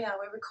 Yes, we are.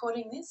 We're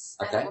recording this,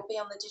 okay, and it will be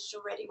on the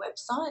Digital Ready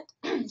website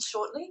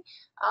shortly.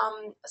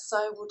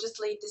 So we'll just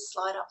leave this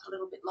slide up a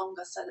little bit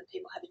longer so that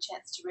people have a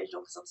chance to read it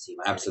all, because obviously you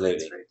won't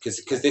absolutely,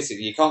 because this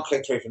you can't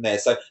click through from there.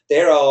 So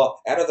there are,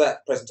 out of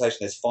that presentation,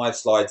 there's 5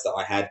 slides that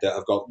I had that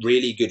have got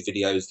really good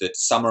videos that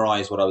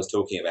summarise what I was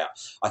talking about.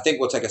 I think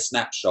we'll take a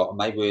snapshot and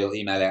maybe we'll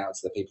email it out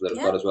to the people that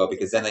have got as well,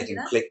 because then they can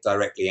click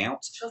directly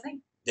out. Sure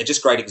thing. They're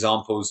just great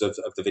examples of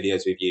the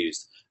videos we've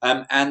used.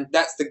 And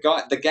that's the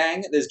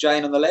gang. There's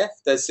Jane on the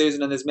left, there's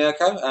Susan, and there's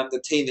Mirko,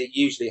 the team that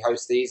usually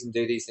host these and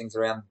do these things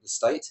around the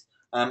state.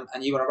 And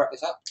you want to wrap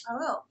this up? I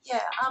will,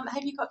 yeah.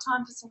 Have you got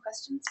time for some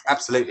questions?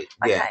 Absolutely,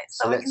 okay, yeah.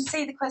 so we can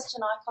see the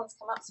question icons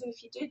come up. So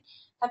if you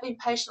have been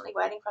patiently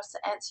waiting for us to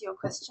answer your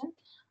question,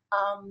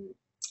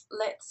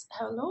 let's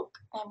have a look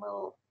and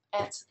we'll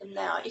answer them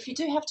now. If you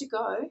do have to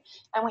go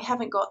and we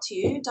haven't got to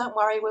you, don't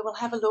worry, we will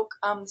have a look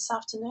this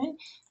afternoon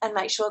and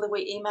make sure that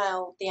we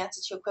email the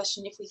answer to your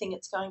question. If we think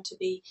it's going to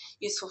be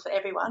useful for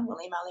everyone, we'll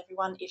email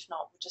everyone. If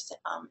not, we'll just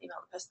email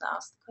the person that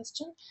asked the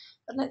question.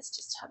 But let's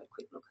just have a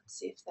quick look and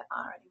see if there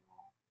are any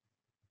more.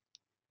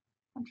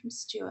 One from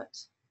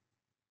Stuart.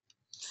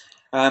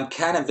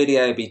 Can a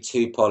video be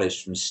too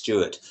polished, from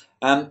Stuart?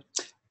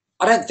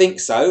 I don't think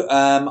so.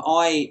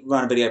 I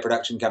run a video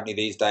production company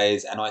these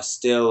days, and I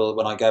still,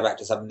 when I go back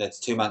to something that's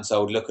 2 months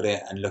old, look at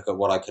it and look at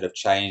what I could have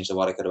changed or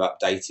what I could have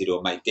updated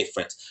or made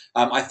different.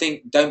 I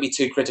think don't be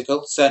too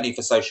critical, certainly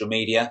for social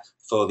media.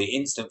 For the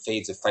instant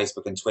feeds of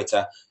Facebook and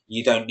Twitter,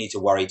 you don't need to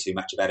worry too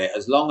much about it.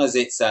 As long as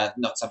it's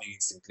not something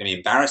that's going to be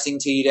embarrassing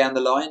to you down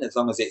the line, as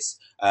long as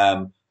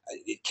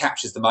it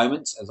captures the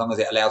moment, as long as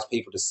it allows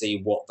people to see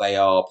what they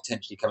are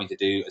potentially coming to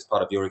do as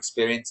part of your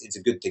experience, it's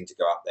a good thing to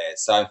go up there.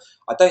 So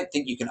I don't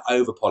think you can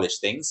over polish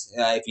things.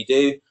 If you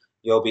do,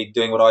 you'll be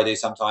doing what I do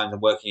sometimes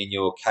and working in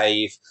your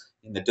cave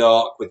in the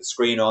dark with the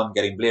screen on,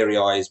 getting bleary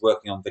eyes,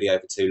 working on video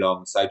for too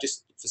long. So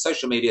just for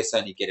social media,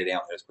 certainly get it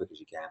out there as quick as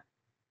you can.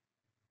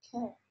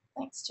 Okay,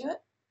 thanks,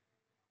 Stuart.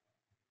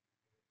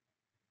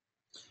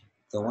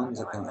 The ones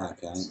that come,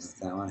 okay,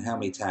 that one. How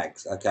many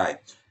tags? Okay.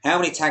 How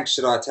many tags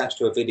should I attach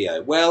to a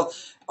video? Well,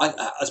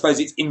 I suppose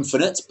it's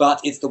infinite, but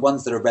it's the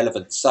ones that are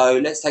relevant. So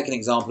let's take an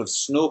example of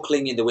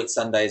snorkeling in the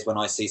Whitsundays when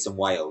I see some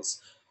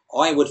whales.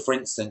 I would, for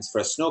instance, for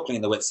a snorkeling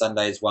in the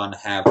Whitsundays one,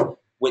 have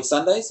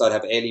Whitsundays, so I'd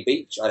have Airlie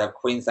Beach, I'd have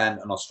Queensland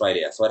and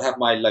Australia. So I'd have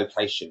my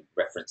location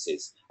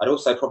references. I'd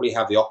also probably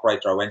have the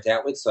operator I went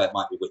out with, so it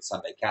might be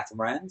Whitsunday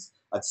catamarans.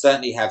 I'd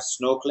certainly have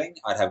snorkeling,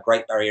 I'd have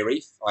Great Barrier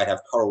Reef, I'd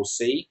have Coral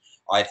Sea,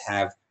 I'd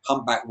have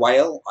humpback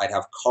whale, I'd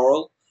have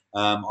coral,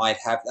 I'd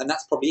have, and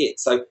that's probably it.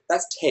 So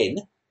that's 10.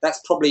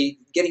 That's probably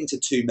getting to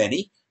too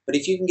many. But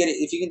if you can get it,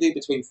 if you can do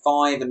between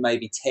 5 and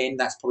maybe 10,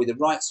 that's probably the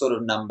right sort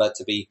of number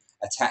to be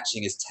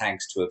attaching as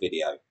tags to a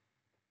video.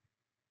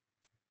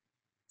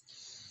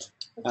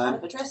 Kind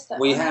of addressed that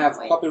we one, have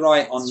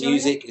copyright on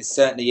music is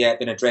certainly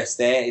been addressed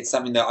there. It's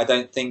something that I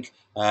don't think,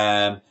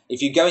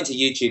 if you go into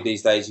YouTube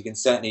these days, you can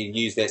certainly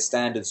use their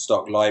standard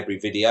stock library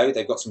video.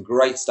 They've got some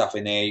great stuff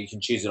in there. You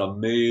can choose it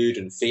on mood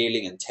and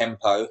feeling and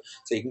tempo.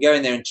 So you can go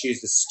in there and choose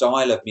the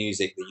style of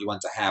music that you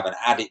want to have and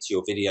add it to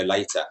your video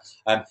later.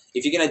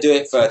 If you're going to do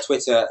it for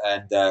Twitter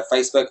and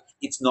Facebook,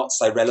 it's not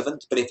so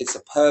relevant. But if it's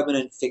a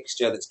permanent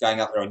fixture that's going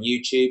up there on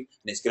YouTube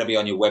and it's going to be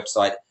on your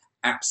website,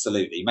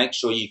 absolutely, make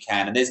sure you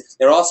can. And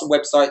there are some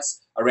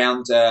websites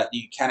around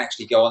you can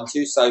actually go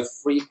onto. So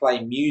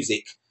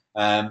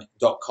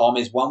freeplaymusic.com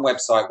is one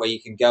website where you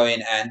can go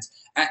in and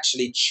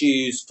actually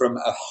choose from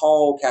a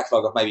whole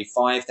catalogue of maybe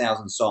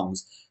 5,000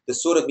 songs the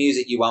sort of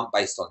music you want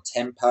based on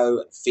tempo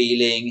and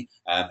feeling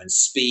and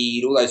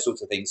speed, all those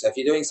sorts of things. So if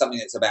you're doing something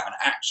that's about an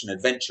action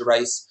adventure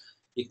race,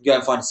 you can go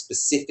and find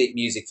specific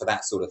music for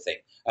that sort of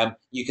thing.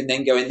 You can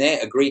then go in there,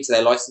 agree to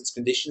their license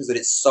conditions that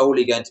it's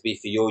solely going to be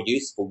for your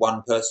use, for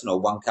one person or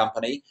one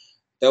company.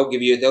 They'll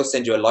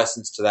send you a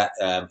license to that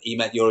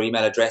your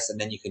email address,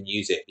 and then you can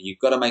use it. But you've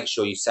got to make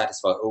sure you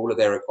satisfy all of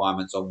their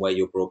requirements on where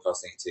you're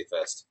broadcasting it to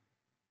first.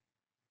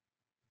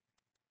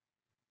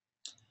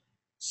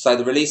 So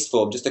the release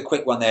form, just a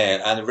quick one there,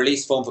 and the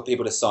release form for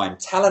people to sign.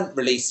 Talent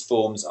release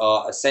forms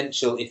are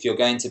essential if you're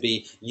going to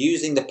be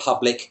using the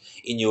public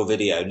in your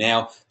video.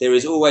 Now, there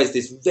is always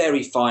this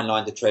very fine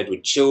line to tread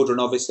with children,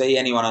 obviously,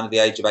 anyone under the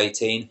age of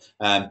 18.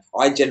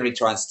 I generally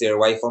try and steer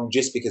away from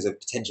just because of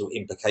potential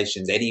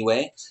implications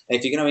anywhere. And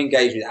if you're going to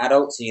engage with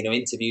adults and you're going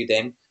to interview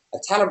them, a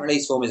talent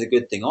release form is a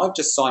good thing. I've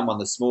just signed one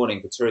this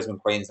morning for Tourism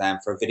Queensland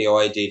for a video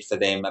I did for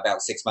them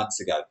about 6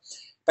 months ago.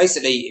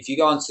 Basically, if you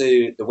go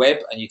onto the web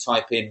and you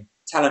type in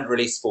talent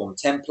release form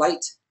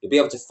template, you'll be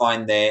able to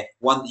find there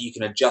one that you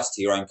can adjust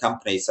to your own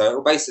company. So it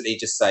will basically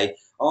just say,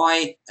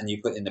 and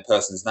you put in the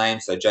person's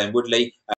name, so Jane Woodley,